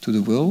to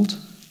the world,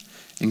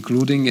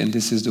 including, and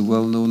this is the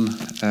well-known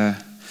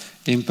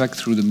impact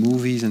through the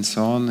movies and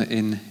so on,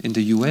 in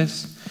the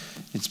US,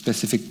 in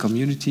specific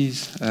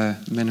communities,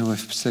 men who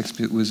have sex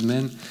with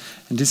men.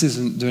 And this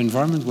is the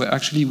environment where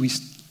actually we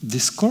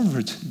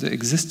discovered the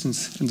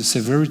existence and the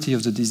severity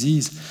of the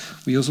disease.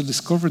 We also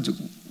discovered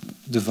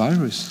the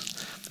virus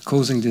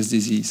causing this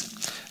disease.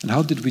 And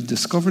how did we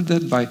discover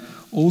that? By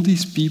all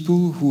these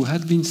people who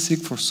had been sick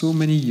for so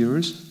many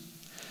years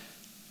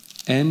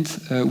and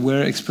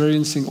were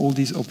experiencing all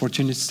these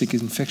opportunistic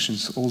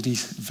infections, all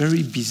these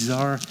very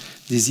bizarre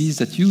diseases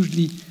that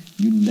usually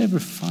you never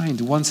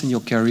find once in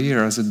your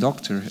career as a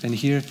doctor. And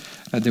here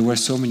there were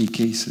so many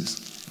cases.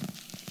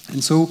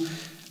 And so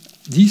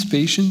these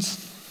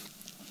patients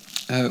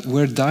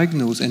were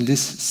diagnosed, and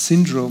this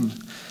syndrome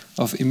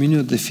of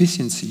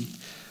immunodeficiency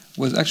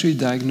was actually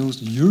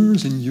diagnosed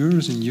years and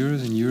years and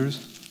years and years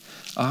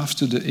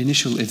after the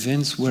initial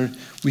events where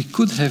we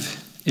could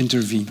have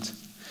intervened.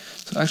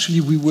 So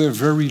actually we were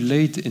very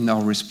late in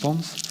our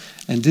response,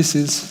 and this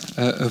is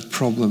a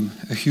problem,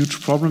 a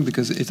huge problem,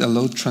 because it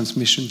allowed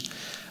transmission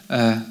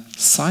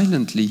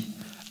silently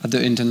at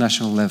the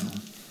international level.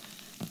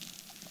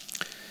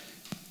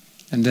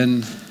 And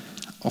then,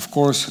 of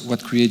course,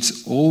 what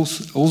creates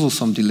also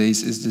some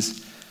delays is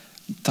this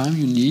time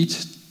you need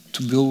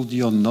to build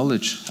your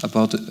knowledge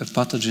about a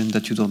pathogen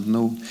that you don't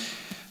know.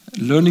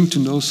 Learning to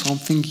know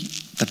something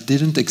that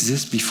didn't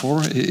exist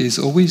before is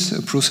always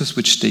a process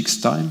which takes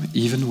time,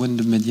 even when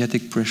the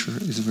mediatic pressure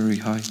is very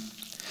high.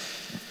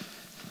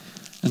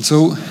 And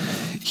so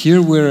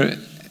here we're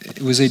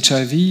with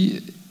HIV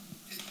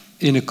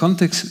in a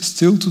context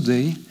still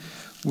today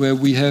where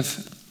we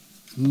have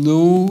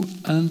no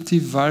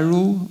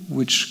antiviral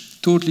which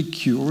totally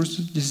cures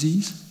the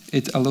disease.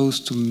 It allows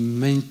to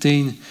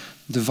maintain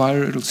the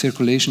viral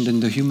circulation in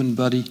the human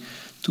body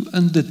to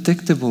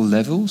undetectable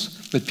levels,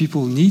 but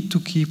people need to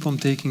keep on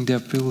taking their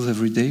pills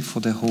every day for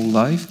their whole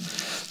life.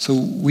 So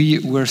we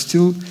were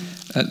still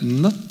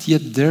not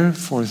yet there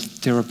for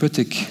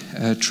therapeutic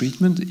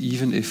treatment,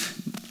 even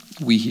if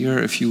we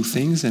hear a few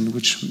things, and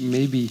which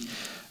maybe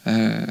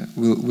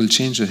will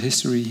change the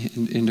history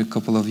in a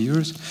couple of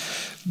years.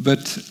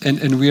 But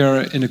and we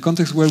are in a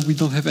context where we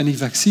don't have any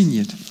vaccine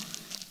yet.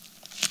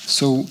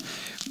 So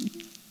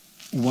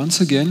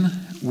once again,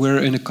 we're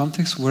in a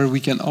context where we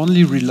can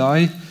only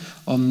rely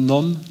on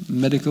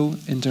non-medical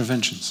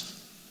interventions.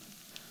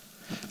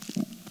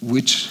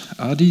 Which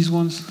are these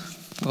ones?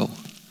 Well,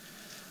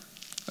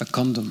 a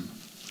condom.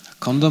 A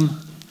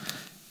condom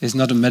is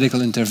not a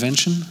medical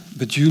intervention,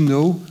 but you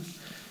know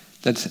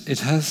that it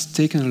has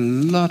taken a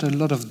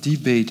lot of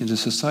debate in the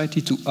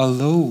society to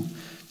allow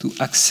to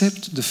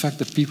accept the fact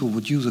that people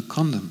would use a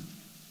condom.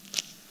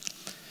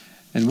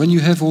 And when you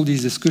have all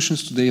these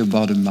discussions today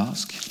about a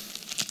mask,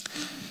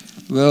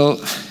 well,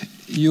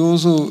 you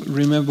also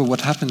remember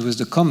what happened with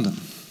the condom.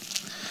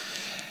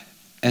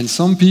 And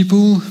some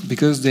people,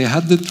 because they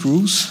had the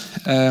truth,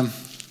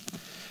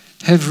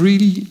 have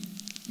really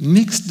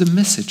mixed the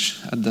message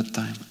at that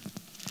time.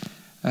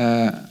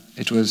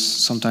 It was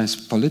sometimes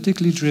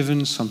politically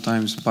driven,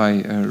 sometimes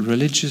by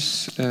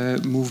religious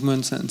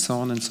movements and so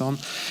on and so on.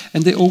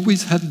 And they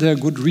always had their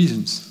good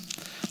reasons.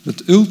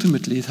 But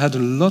ultimately it had a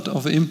lot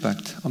of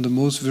impact on the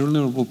most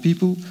vulnerable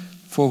people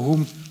for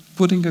whom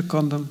putting a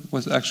condom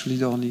was actually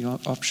the only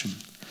option.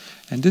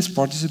 And this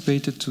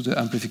participated to the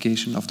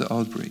amplification of the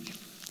outbreak.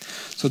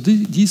 So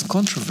these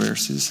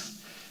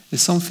controversies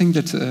is something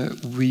that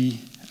we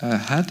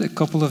had a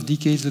couple of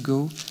decades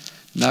ago.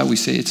 Now we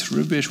say it's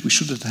rubbish, we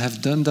shouldn't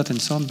have done that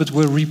and so on, but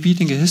we're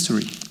repeating a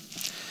history.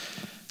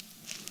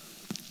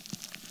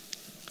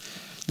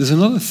 There's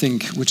another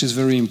thing which is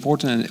very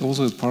important and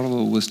also a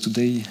parallel with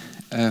today,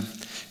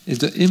 is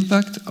the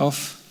impact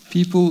of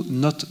people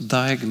not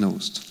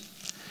diagnosed.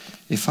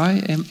 If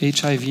I am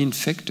HIV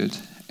infected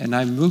and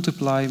I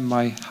multiply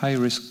my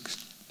high-risk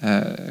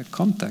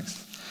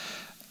contacts,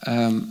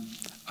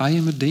 I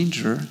am a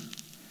danger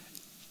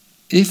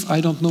if I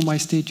don't know my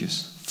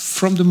status.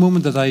 From the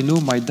moment that I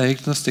know my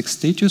diagnostic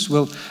status,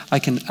 well, I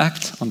can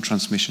act on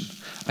transmission.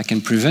 I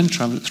can prevent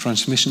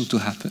transmission to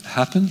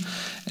happen.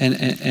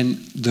 And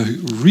the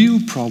real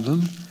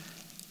problem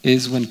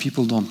is when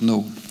people don't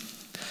know.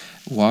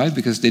 Why?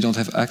 Because they don't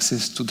have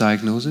access to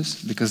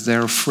diagnosis, because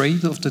they're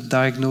afraid of the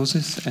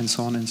diagnosis, and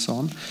so on and so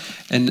on.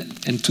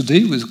 And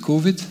today with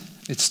COVID,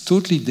 it's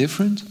totally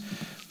different,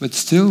 but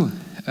still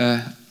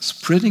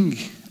spreading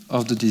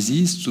of the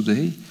disease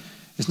today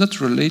is not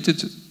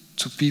related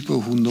to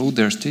people who know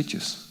their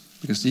status,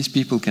 because these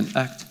people can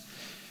act.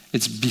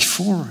 It's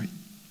before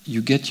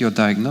you get your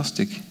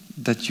diagnostic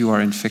that you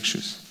are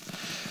infectious,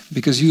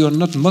 because you are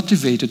not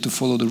motivated to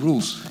follow the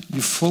rules.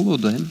 You follow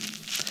them,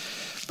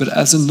 but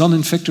as a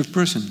non-infected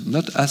person,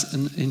 not as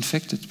an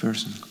infected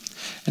person.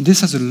 And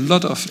this has a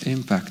lot of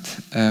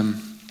impact. And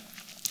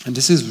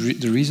this is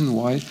the reason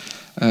why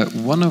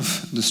one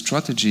of the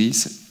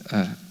strategies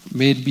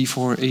made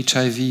before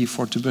HIV,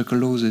 for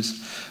tuberculosis,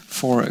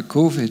 for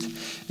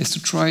COVID, is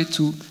to try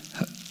to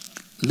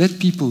let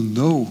people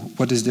know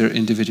what is their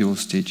individual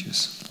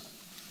status.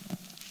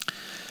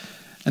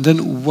 And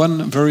then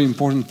one very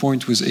important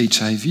point with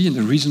HIV, and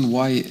the reason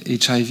why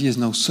HIV is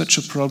now such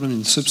a problem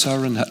in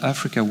sub-Saharan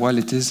Africa, while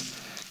it is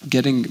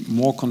getting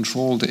more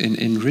controlled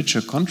in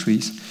richer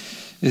countries,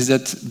 is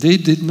that they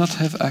did not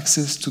have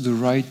access to the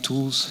right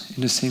tools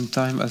in the same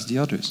time as the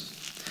others.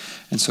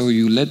 And so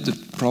you let the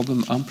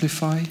problem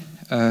amplify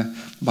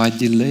by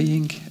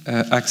delaying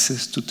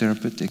access to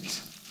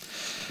therapeutics.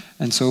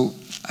 And so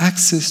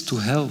access to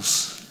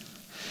health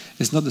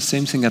is not the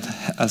same thing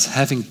as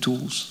having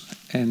tools.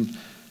 And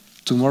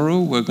tomorrow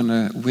we're going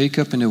to wake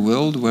up in a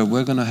world where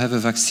we're going to have a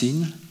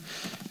vaccine,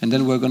 and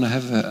then we're going to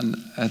have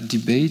a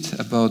debate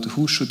about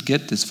who should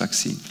get this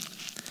vaccine.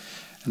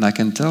 And I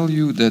can tell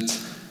you that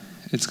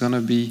it's going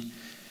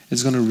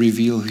to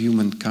reveal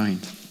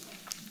humankind.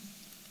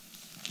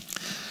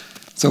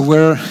 So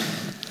we're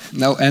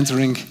now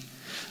entering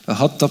a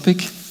hot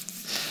topic.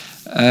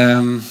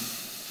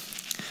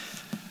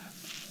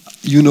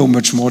 You know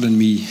much more than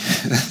me,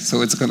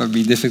 so it's going to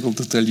be difficult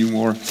to tell you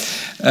more.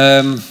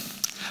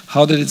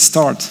 How did it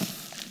start?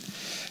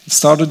 It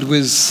started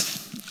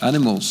with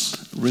animals,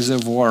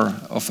 reservoir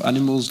of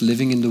animals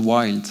living in the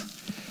wild.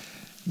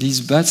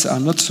 These bats are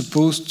not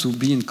supposed to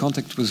be in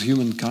contact with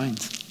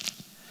humankind,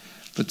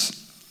 but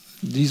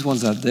these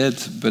ones are dead,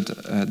 but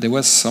there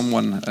was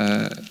someone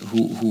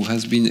who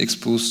has been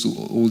exposed to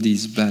all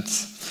these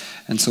bats.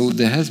 And so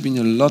there has been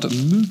a lot of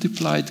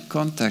multiplied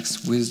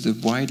contacts with the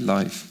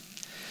wildlife.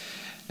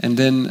 And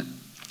then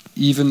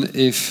even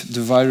if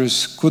the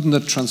virus could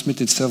not transmit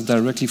itself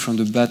directly from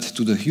the bat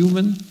to the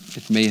human,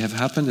 it may have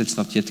happened, it's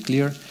not yet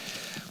clear.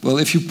 Well,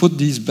 if you put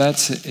these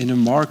bats in a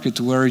market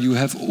where you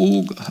have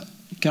all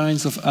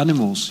kinds of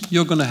animals,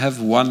 you're going to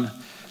have one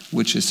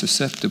which is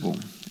susceptible.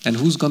 And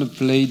who's going to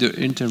play the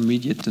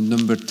intermediate, the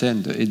number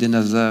 10, the Eden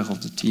Hazard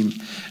of the team,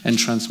 and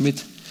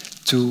transmit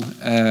to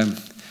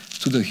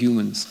the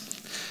humans?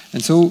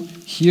 And so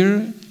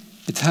here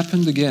it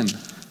happened again.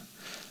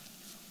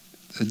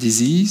 A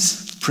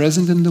disease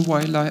present in the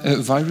wildlife,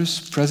 virus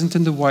present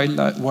in the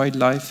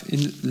wildlife,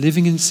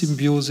 living in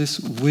symbiosis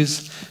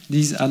with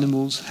these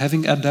animals,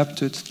 having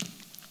adapted.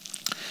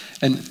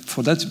 And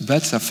for that,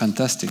 bats are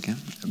fantastic.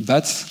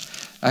 Bats,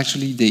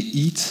 actually, they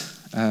eat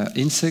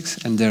insects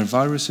and their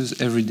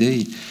viruses every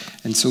day.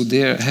 And so they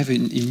have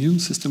an immune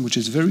system which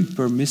is very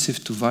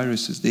permissive to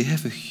viruses. They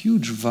have a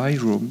huge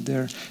virome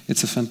there.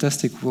 It's a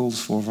fantastic world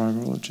for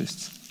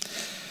virologists.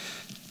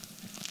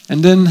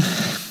 And then,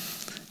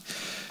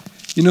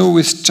 you know,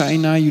 with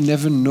China, you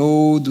never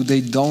know, do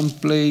they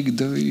downplay,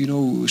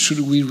 should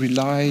we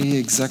rely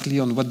exactly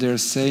on what they're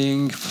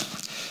saying?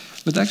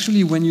 But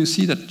actually, when you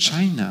see that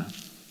China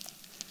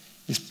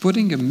is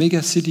putting a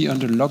mega city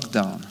under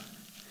lockdown,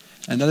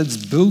 and that it's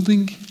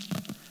building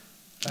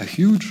a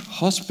huge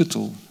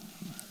hospital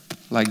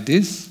like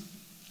this.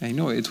 I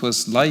know it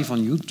was live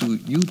on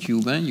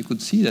YouTube, and you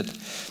could see that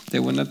they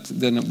were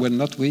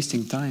not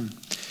wasting time,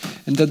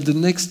 and that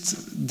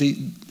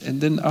and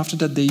then after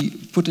that they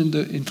put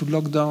into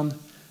lockdown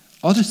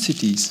other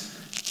cities,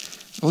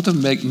 other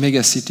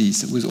mega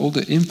cities, with all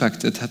the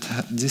impact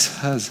that this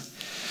has.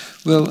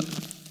 Well,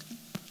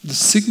 the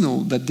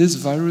signal that this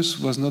virus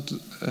was not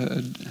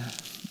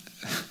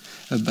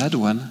a bad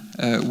one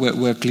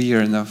were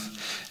clear enough,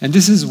 and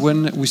this is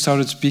when we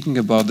started speaking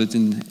about it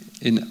in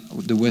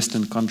the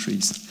Western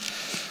countries,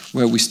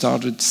 where we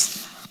started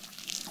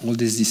all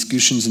these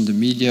discussions in the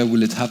media.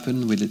 Will it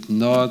happen? Will it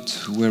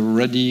not? We're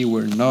ready,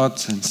 we're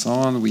not, and so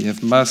on. We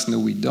have masks, no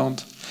we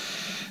don't.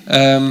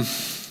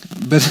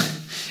 But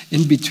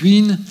in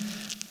between,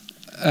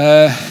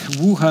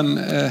 Wuhan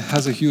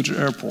has a huge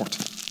airport.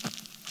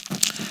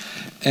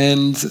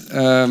 And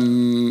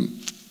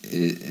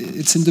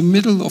it's in the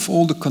middle of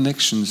all the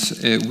connections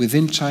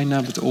within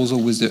China, but also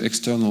with the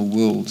external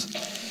world.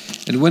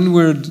 And when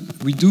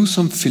we do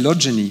some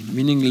phylogeny,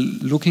 meaning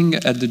looking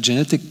at the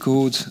genetic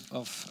code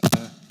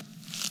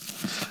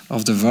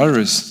of the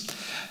virus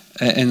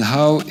and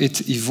how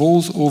it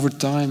evolves over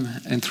time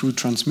and through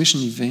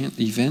transmission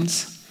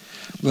events,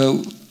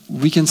 well,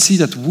 we can see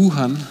that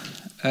Wuhan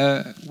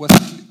was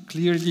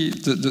clearly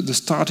the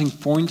starting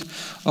point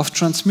of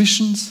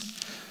transmissions,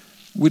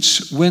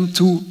 which went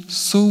to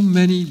so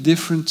many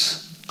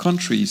different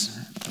countries.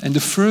 And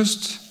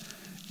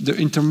the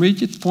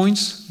intermediate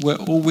points were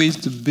always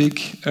the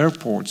big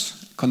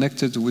airports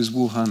connected with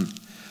Wuhan: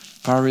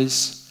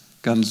 Paris,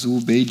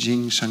 Guangzhou,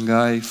 Beijing,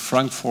 Shanghai,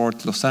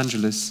 Frankfurt, Los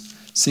Angeles,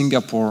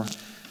 Singapore,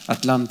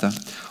 Atlanta.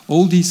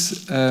 All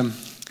these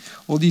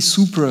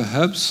super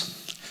hubs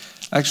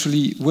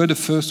actually were the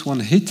first one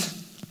hit,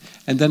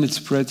 and then it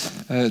spread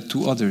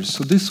to others.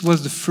 So this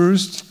was the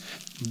first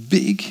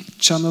big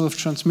channel of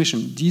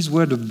transmission. These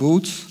were the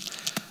boats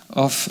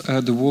of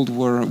the World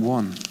War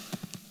I.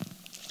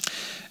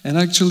 And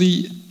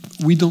actually,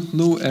 we don't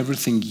know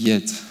everything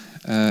yet,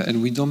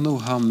 and we don't know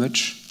how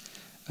much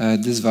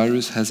this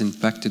virus has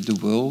impacted the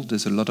world.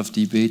 There's a lot of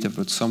debate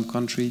about some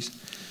countries.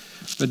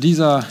 But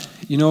these are,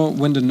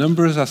 when the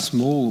numbers are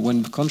small,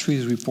 when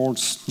countries report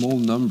small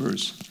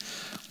numbers,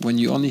 when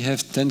you only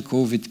have 10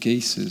 COVID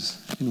cases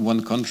in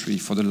one country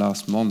for the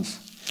last month,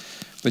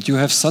 but you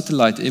have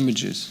satellite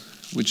images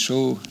which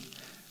show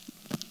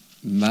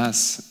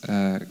mass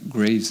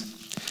graves.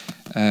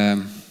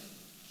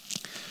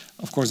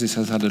 Of course, this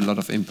has had a lot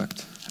of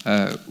impact.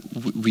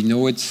 We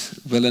know it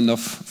well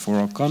enough for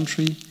our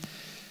country.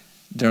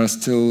 There are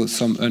still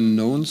some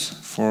unknowns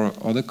for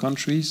other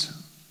countries.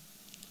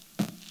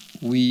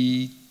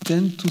 We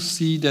tend to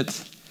see that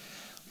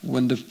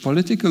when the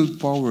political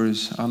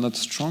powers are not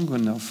strong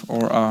enough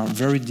or are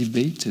very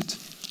debated,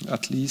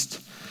 at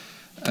least,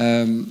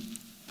 the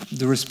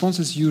response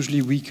is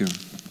usually weaker.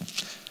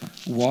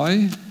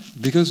 Why?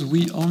 Because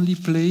we only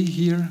play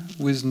here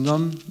with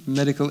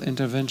non-medical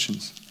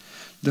interventions.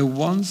 The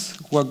ones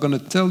who are going to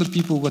tell the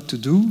people what to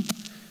do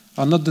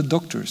are not the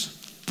doctors,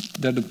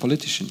 they're the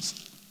politicians.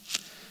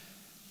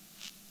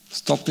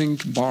 Stopping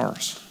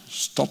bars,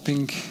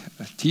 stopping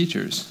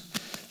theaters,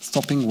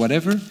 stopping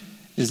whatever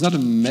is not a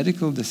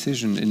medical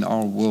decision in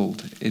our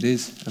world, it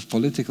is a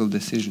political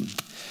decision.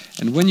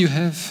 And when you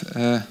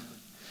have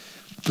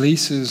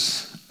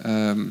places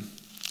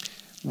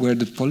where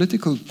the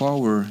political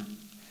power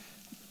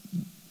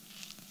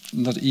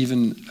not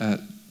even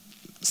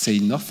say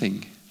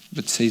nothing,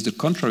 but says the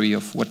contrary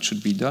of what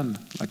should be done,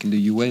 like in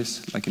the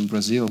US, like in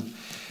Brazil,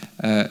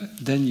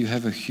 then you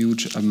have a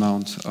huge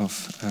amount of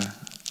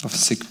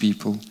sick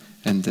people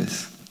and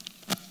death.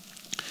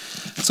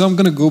 So I'm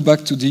going to go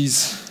back to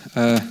these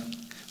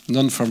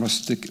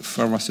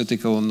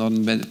non-pharmaceutical,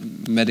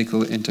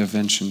 non-medical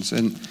interventions,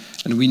 and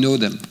we know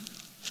them.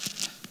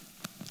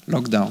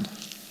 Lockdown.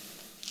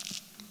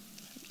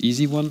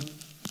 Easy one,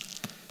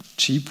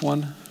 cheap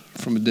one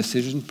from a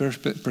decision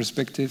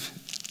perspective,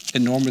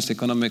 enormous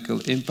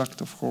economical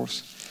impact, of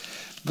course,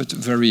 but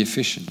very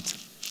efficient.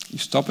 You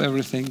stop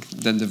everything,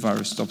 then the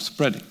virus stops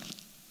spreading.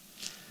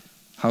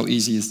 How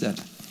easy is that?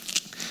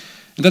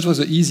 And that was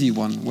an easy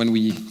one when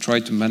we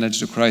tried to manage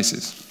the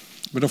crisis.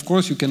 But of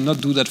course, you cannot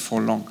do that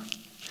for long.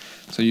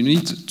 So you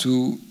need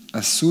to,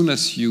 as soon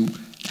as you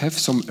have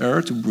some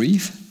air to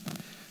breathe,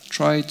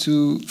 try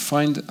to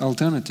find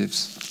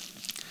alternatives.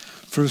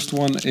 First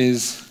one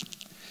is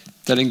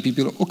telling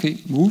people, okay,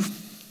 move,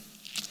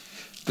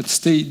 but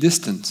stay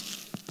distant.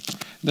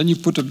 Then you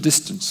put a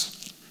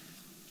distance.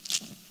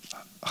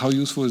 How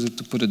useful is it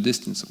to put a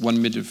distance?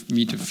 1 meter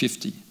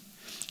 50.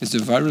 Is the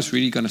virus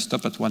really going to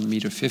stop at 1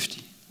 meter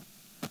 50?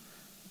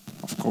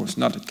 Of course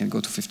not. It can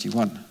go to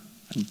 51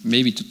 and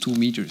maybe to 2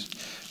 meters.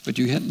 But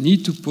you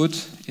need to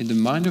put in the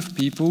mind of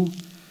people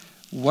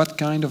what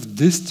kind of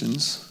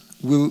distance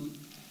will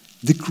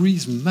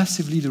decrease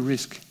massively the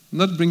risk.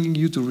 Not bringing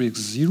you to risk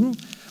 0,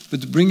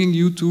 but bringing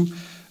you to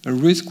a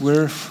risk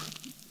where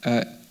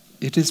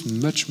it is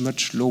much,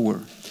 much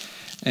lower.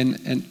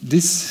 And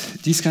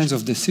these kinds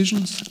of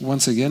decisions,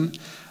 once again,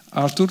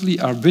 are totally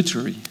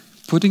arbitrary.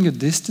 Putting a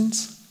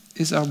distance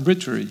is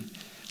arbitrary.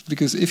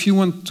 Because if you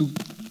want to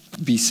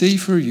be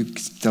safer, you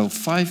tell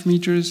 5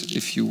 meters.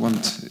 If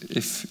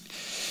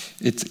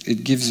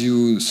it gives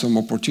you some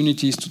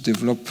opportunities to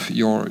develop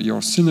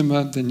your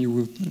cinema, then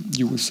you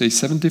will say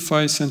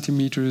 75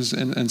 centimeters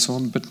and so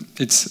on. But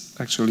it's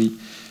actually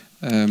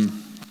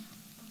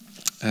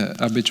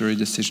arbitrary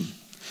decision.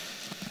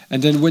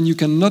 And then when you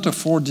cannot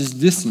afford these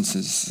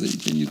distances,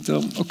 then you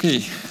tell,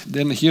 okay,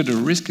 then here the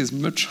risk is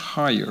much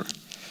higher.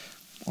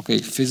 Okay,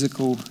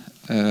 physical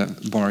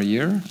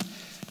barrier,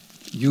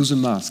 use a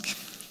mask.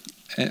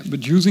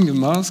 But using a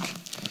mask,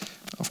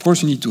 of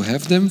course you need to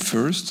have them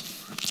first.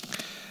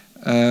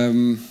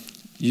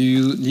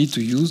 You need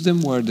to use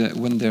them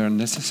when they are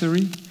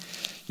necessary.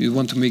 You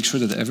want to make sure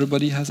that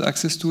everybody has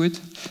access to it.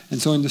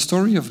 And so in the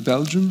story of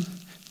Belgium,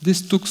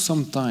 this took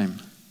some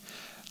time.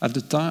 At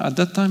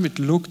that time it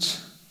looked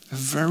a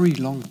very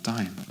long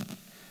time.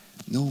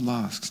 No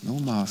masks, no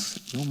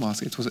masks, no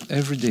masks. It was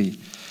every day,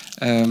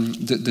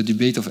 the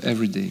debate of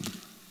every day.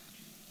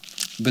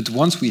 But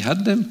once we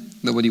had them,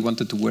 nobody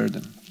wanted to wear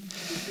them.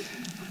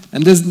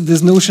 And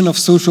this notion of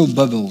social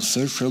bubble.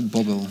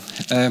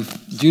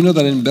 Do you know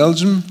that in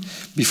Belgium,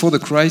 before the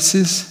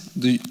crisis,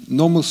 the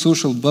normal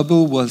social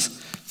bubble was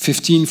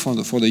 15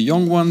 for the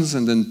young ones,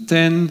 and then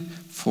 10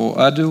 for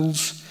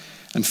adults,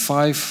 and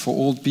 5 for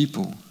old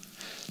people.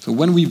 So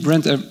when we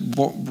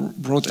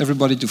brought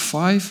everybody to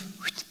 5,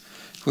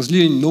 it was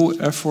really no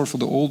effort for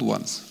the old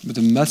ones, but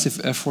a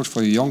massive effort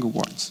for the younger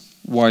ones,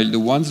 while the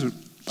ones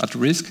at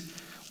risk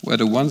were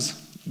the ones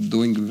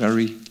doing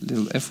very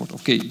little effort.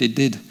 Okay, they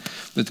did,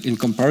 but in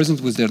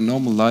comparison with their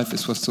normal life,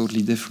 it was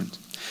totally different.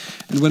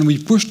 And when we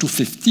pushed to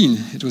 15,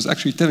 it was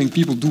actually telling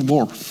people do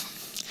more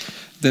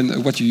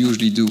than what you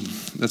usually do.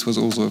 That was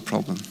also a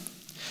problem.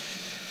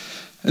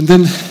 And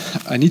then,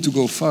 I need to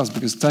go fast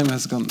because time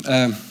has gone.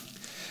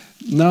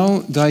 Now,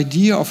 the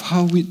idea of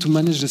how to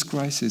manage this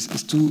crisis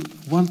is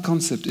one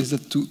concept is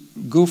that to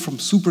go from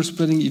super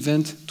spreading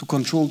event to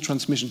controlled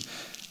transmission.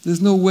 There's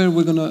no way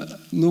we're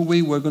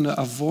gonna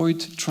avoid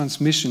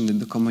transmission in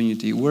the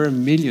community. We're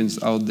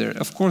millions out there.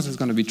 Of course there's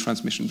gonna be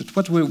transmission, but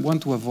what we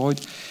want to avoid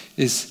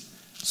is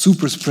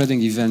super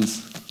spreading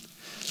events.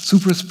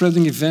 Super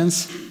spreading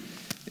events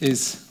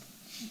is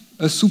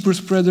a super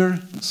spreader,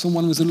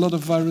 someone with a lot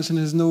of virus in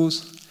his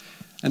nose,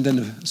 and then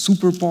a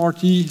super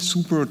party,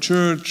 super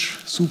church,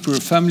 super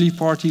family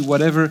party,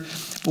 whatever.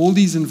 All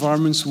these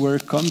environments where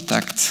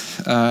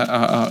contact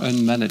are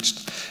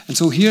unmanaged. And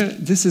so here,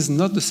 this is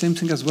not the same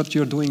thing as what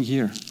you're doing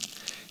here.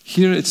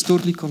 Here it's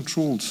totally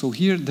controlled. So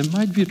here, there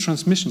might be a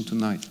transmission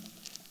tonight,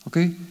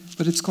 okay?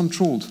 But it's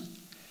controlled.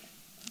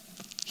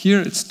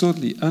 Here it's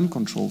totally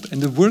uncontrolled.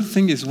 And the worst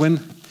thing is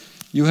when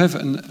you have,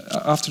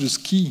 after the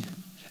ski,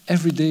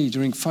 every day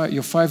during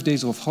your 5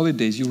 days of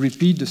holidays, you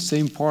repeat the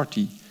same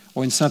party.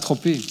 Or in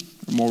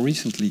Saint-Tropez, more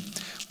recently,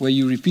 where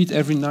you repeat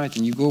every night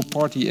and you go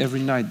party every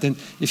night. Then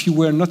if you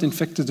were not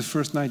infected the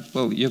first night,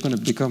 well, you're going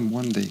to become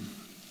one day.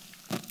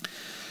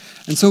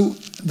 And so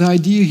the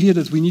idea here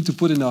that we need to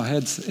put in our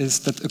heads is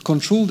that a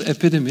controlled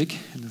epidemic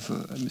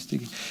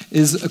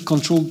is a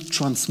controlled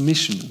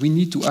transmission. We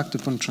need to act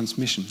upon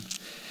transmission.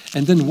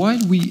 And then while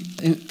we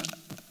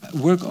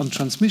work on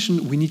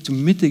transmission, we need to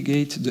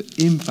mitigate the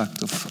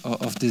impact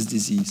of this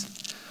disease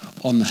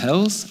on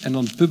health and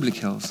on public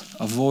health.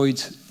 Avoid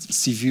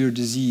severe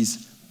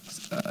disease,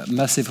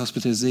 massive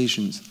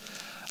hospitalizations,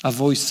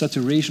 avoid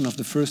saturation of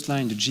the first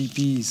line, the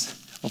GPs,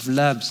 of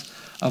labs,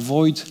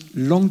 avoid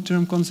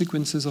long-term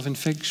consequences of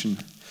infection.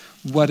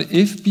 What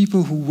if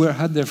people who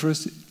had their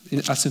first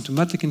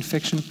asymptomatic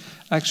infection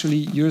actually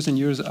years and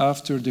years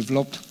after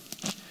developed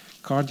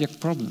cardiac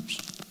problems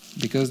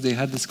because they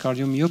had this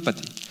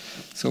cardiomyopathy?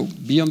 So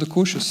be on the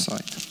cautious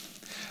side.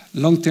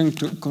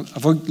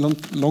 Avoid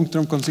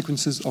long-term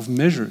consequences of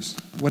measures.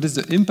 What is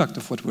the impact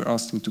of what we're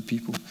asking to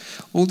people?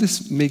 All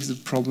this makes the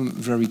problem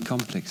very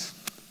complex.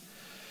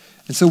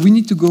 And so we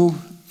need to go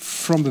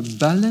from a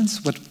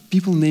balance, what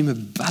people name a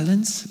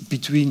balance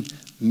between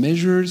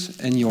measures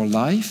and your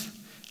life,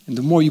 and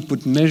the more you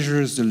put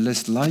measures, the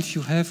less life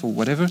you have, or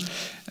whatever,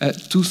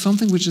 to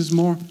something which is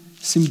more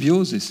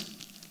symbiosis.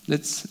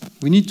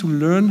 We need to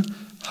learn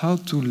how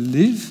to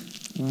live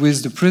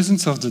with the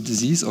presence of the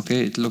disease.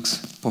 Okay, it looks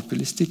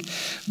populistic,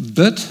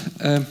 but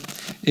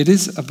it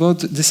is about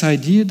this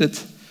idea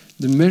that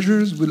the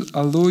measures will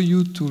allow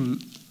you to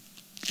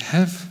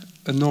have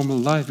a normal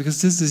life,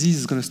 because this disease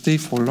is going to stay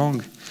for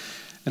long.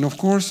 And of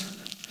course,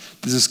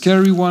 there's a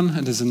scary one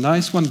and there's a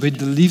nice one, but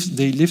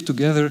they live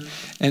together,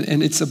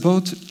 and it's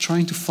about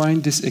trying to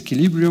find this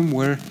equilibrium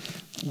where,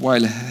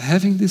 while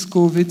having this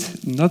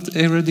COVID not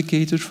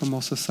eradicated from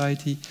our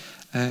society,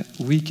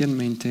 we can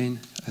maintain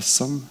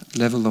some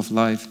level of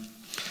life.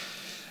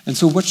 And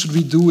so what should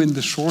we do in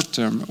the short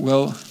term?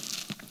 Well,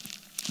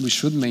 we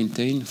should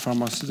maintain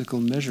pharmaceutical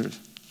measures.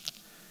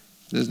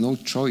 There's no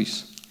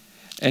choice.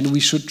 And we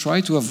should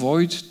try to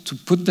avoid to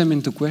put them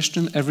into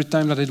question every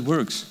time that it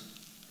works.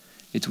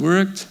 It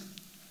worked,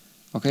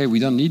 Okay, we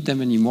don't need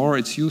them anymore,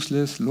 it's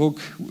useless.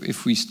 Look,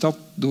 if we stop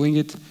doing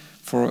it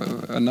for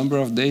a number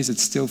of days,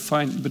 it's still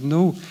fine. But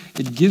no,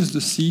 it gives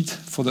the seed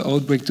for the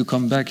outbreak to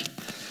come back.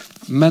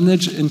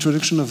 Manage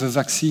introduction of a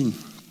vaccine.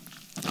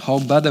 How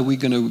bad are we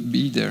going to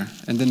be there?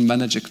 And then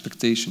manage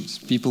expectations.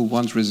 People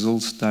want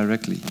results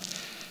directly.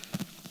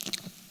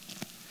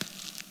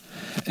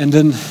 And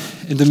then,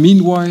 in the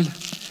meanwhile,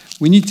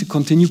 we need to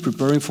continue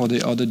preparing for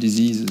the other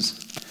diseases.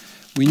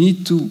 We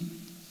need to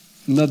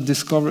not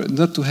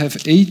to have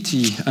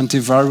 80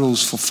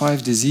 antivirals for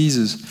 5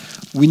 diseases.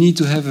 We need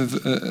to have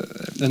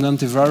an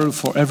antiviral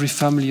for every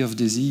family of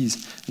disease.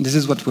 And this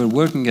is what we're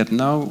working at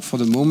now. For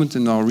the moment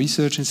in our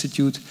research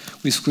institute,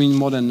 we screen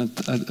more than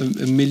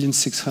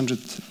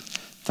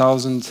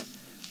 1,600,000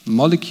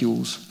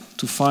 molecules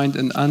to find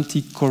an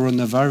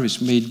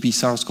anti-coronavirus, may it be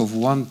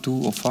SARS-CoV-1,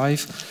 2, or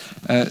 5,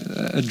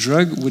 a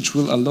drug which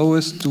will allow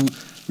us to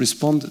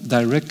respond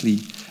directly.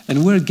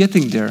 And we're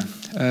getting there.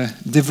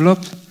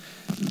 Develop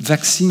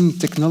vaccine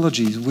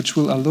technologies which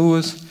will allow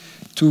us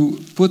to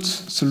put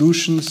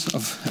solutions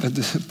of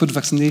put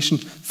vaccination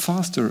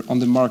faster on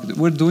the market.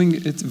 We're doing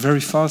it very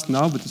fast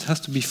now, but it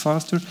has to be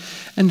faster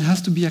and it has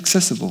to be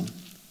accessible.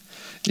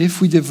 If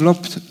we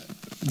developed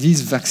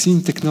these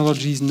vaccine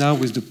technologies now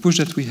with the push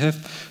that we have,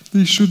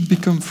 they should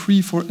become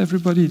free for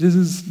everybody. This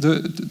is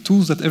the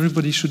tools that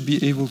everybody should be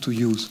able to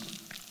use.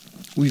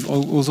 We've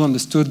also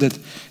understood that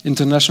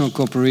international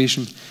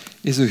cooperation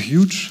is a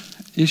huge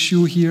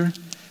issue here.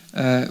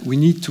 We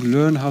need to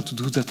learn how to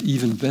do that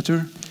even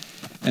better.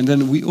 And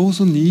then we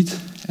also need,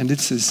 and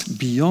this is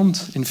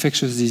beyond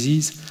infectious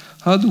disease,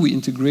 how do we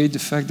integrate the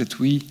fact that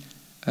we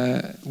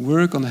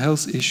work on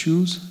health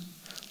issues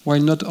while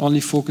not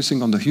only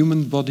focusing on the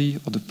human body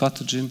or the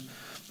pathogen,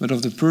 but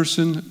of the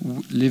person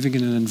living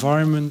in an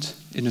environment,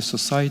 in a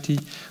society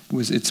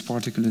with its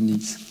particular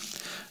needs.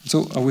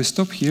 So I will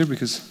stop here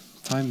because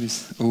time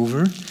is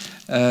over.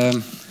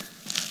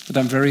 But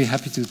I'm very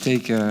happy to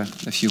take a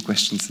few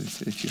questions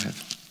if you have.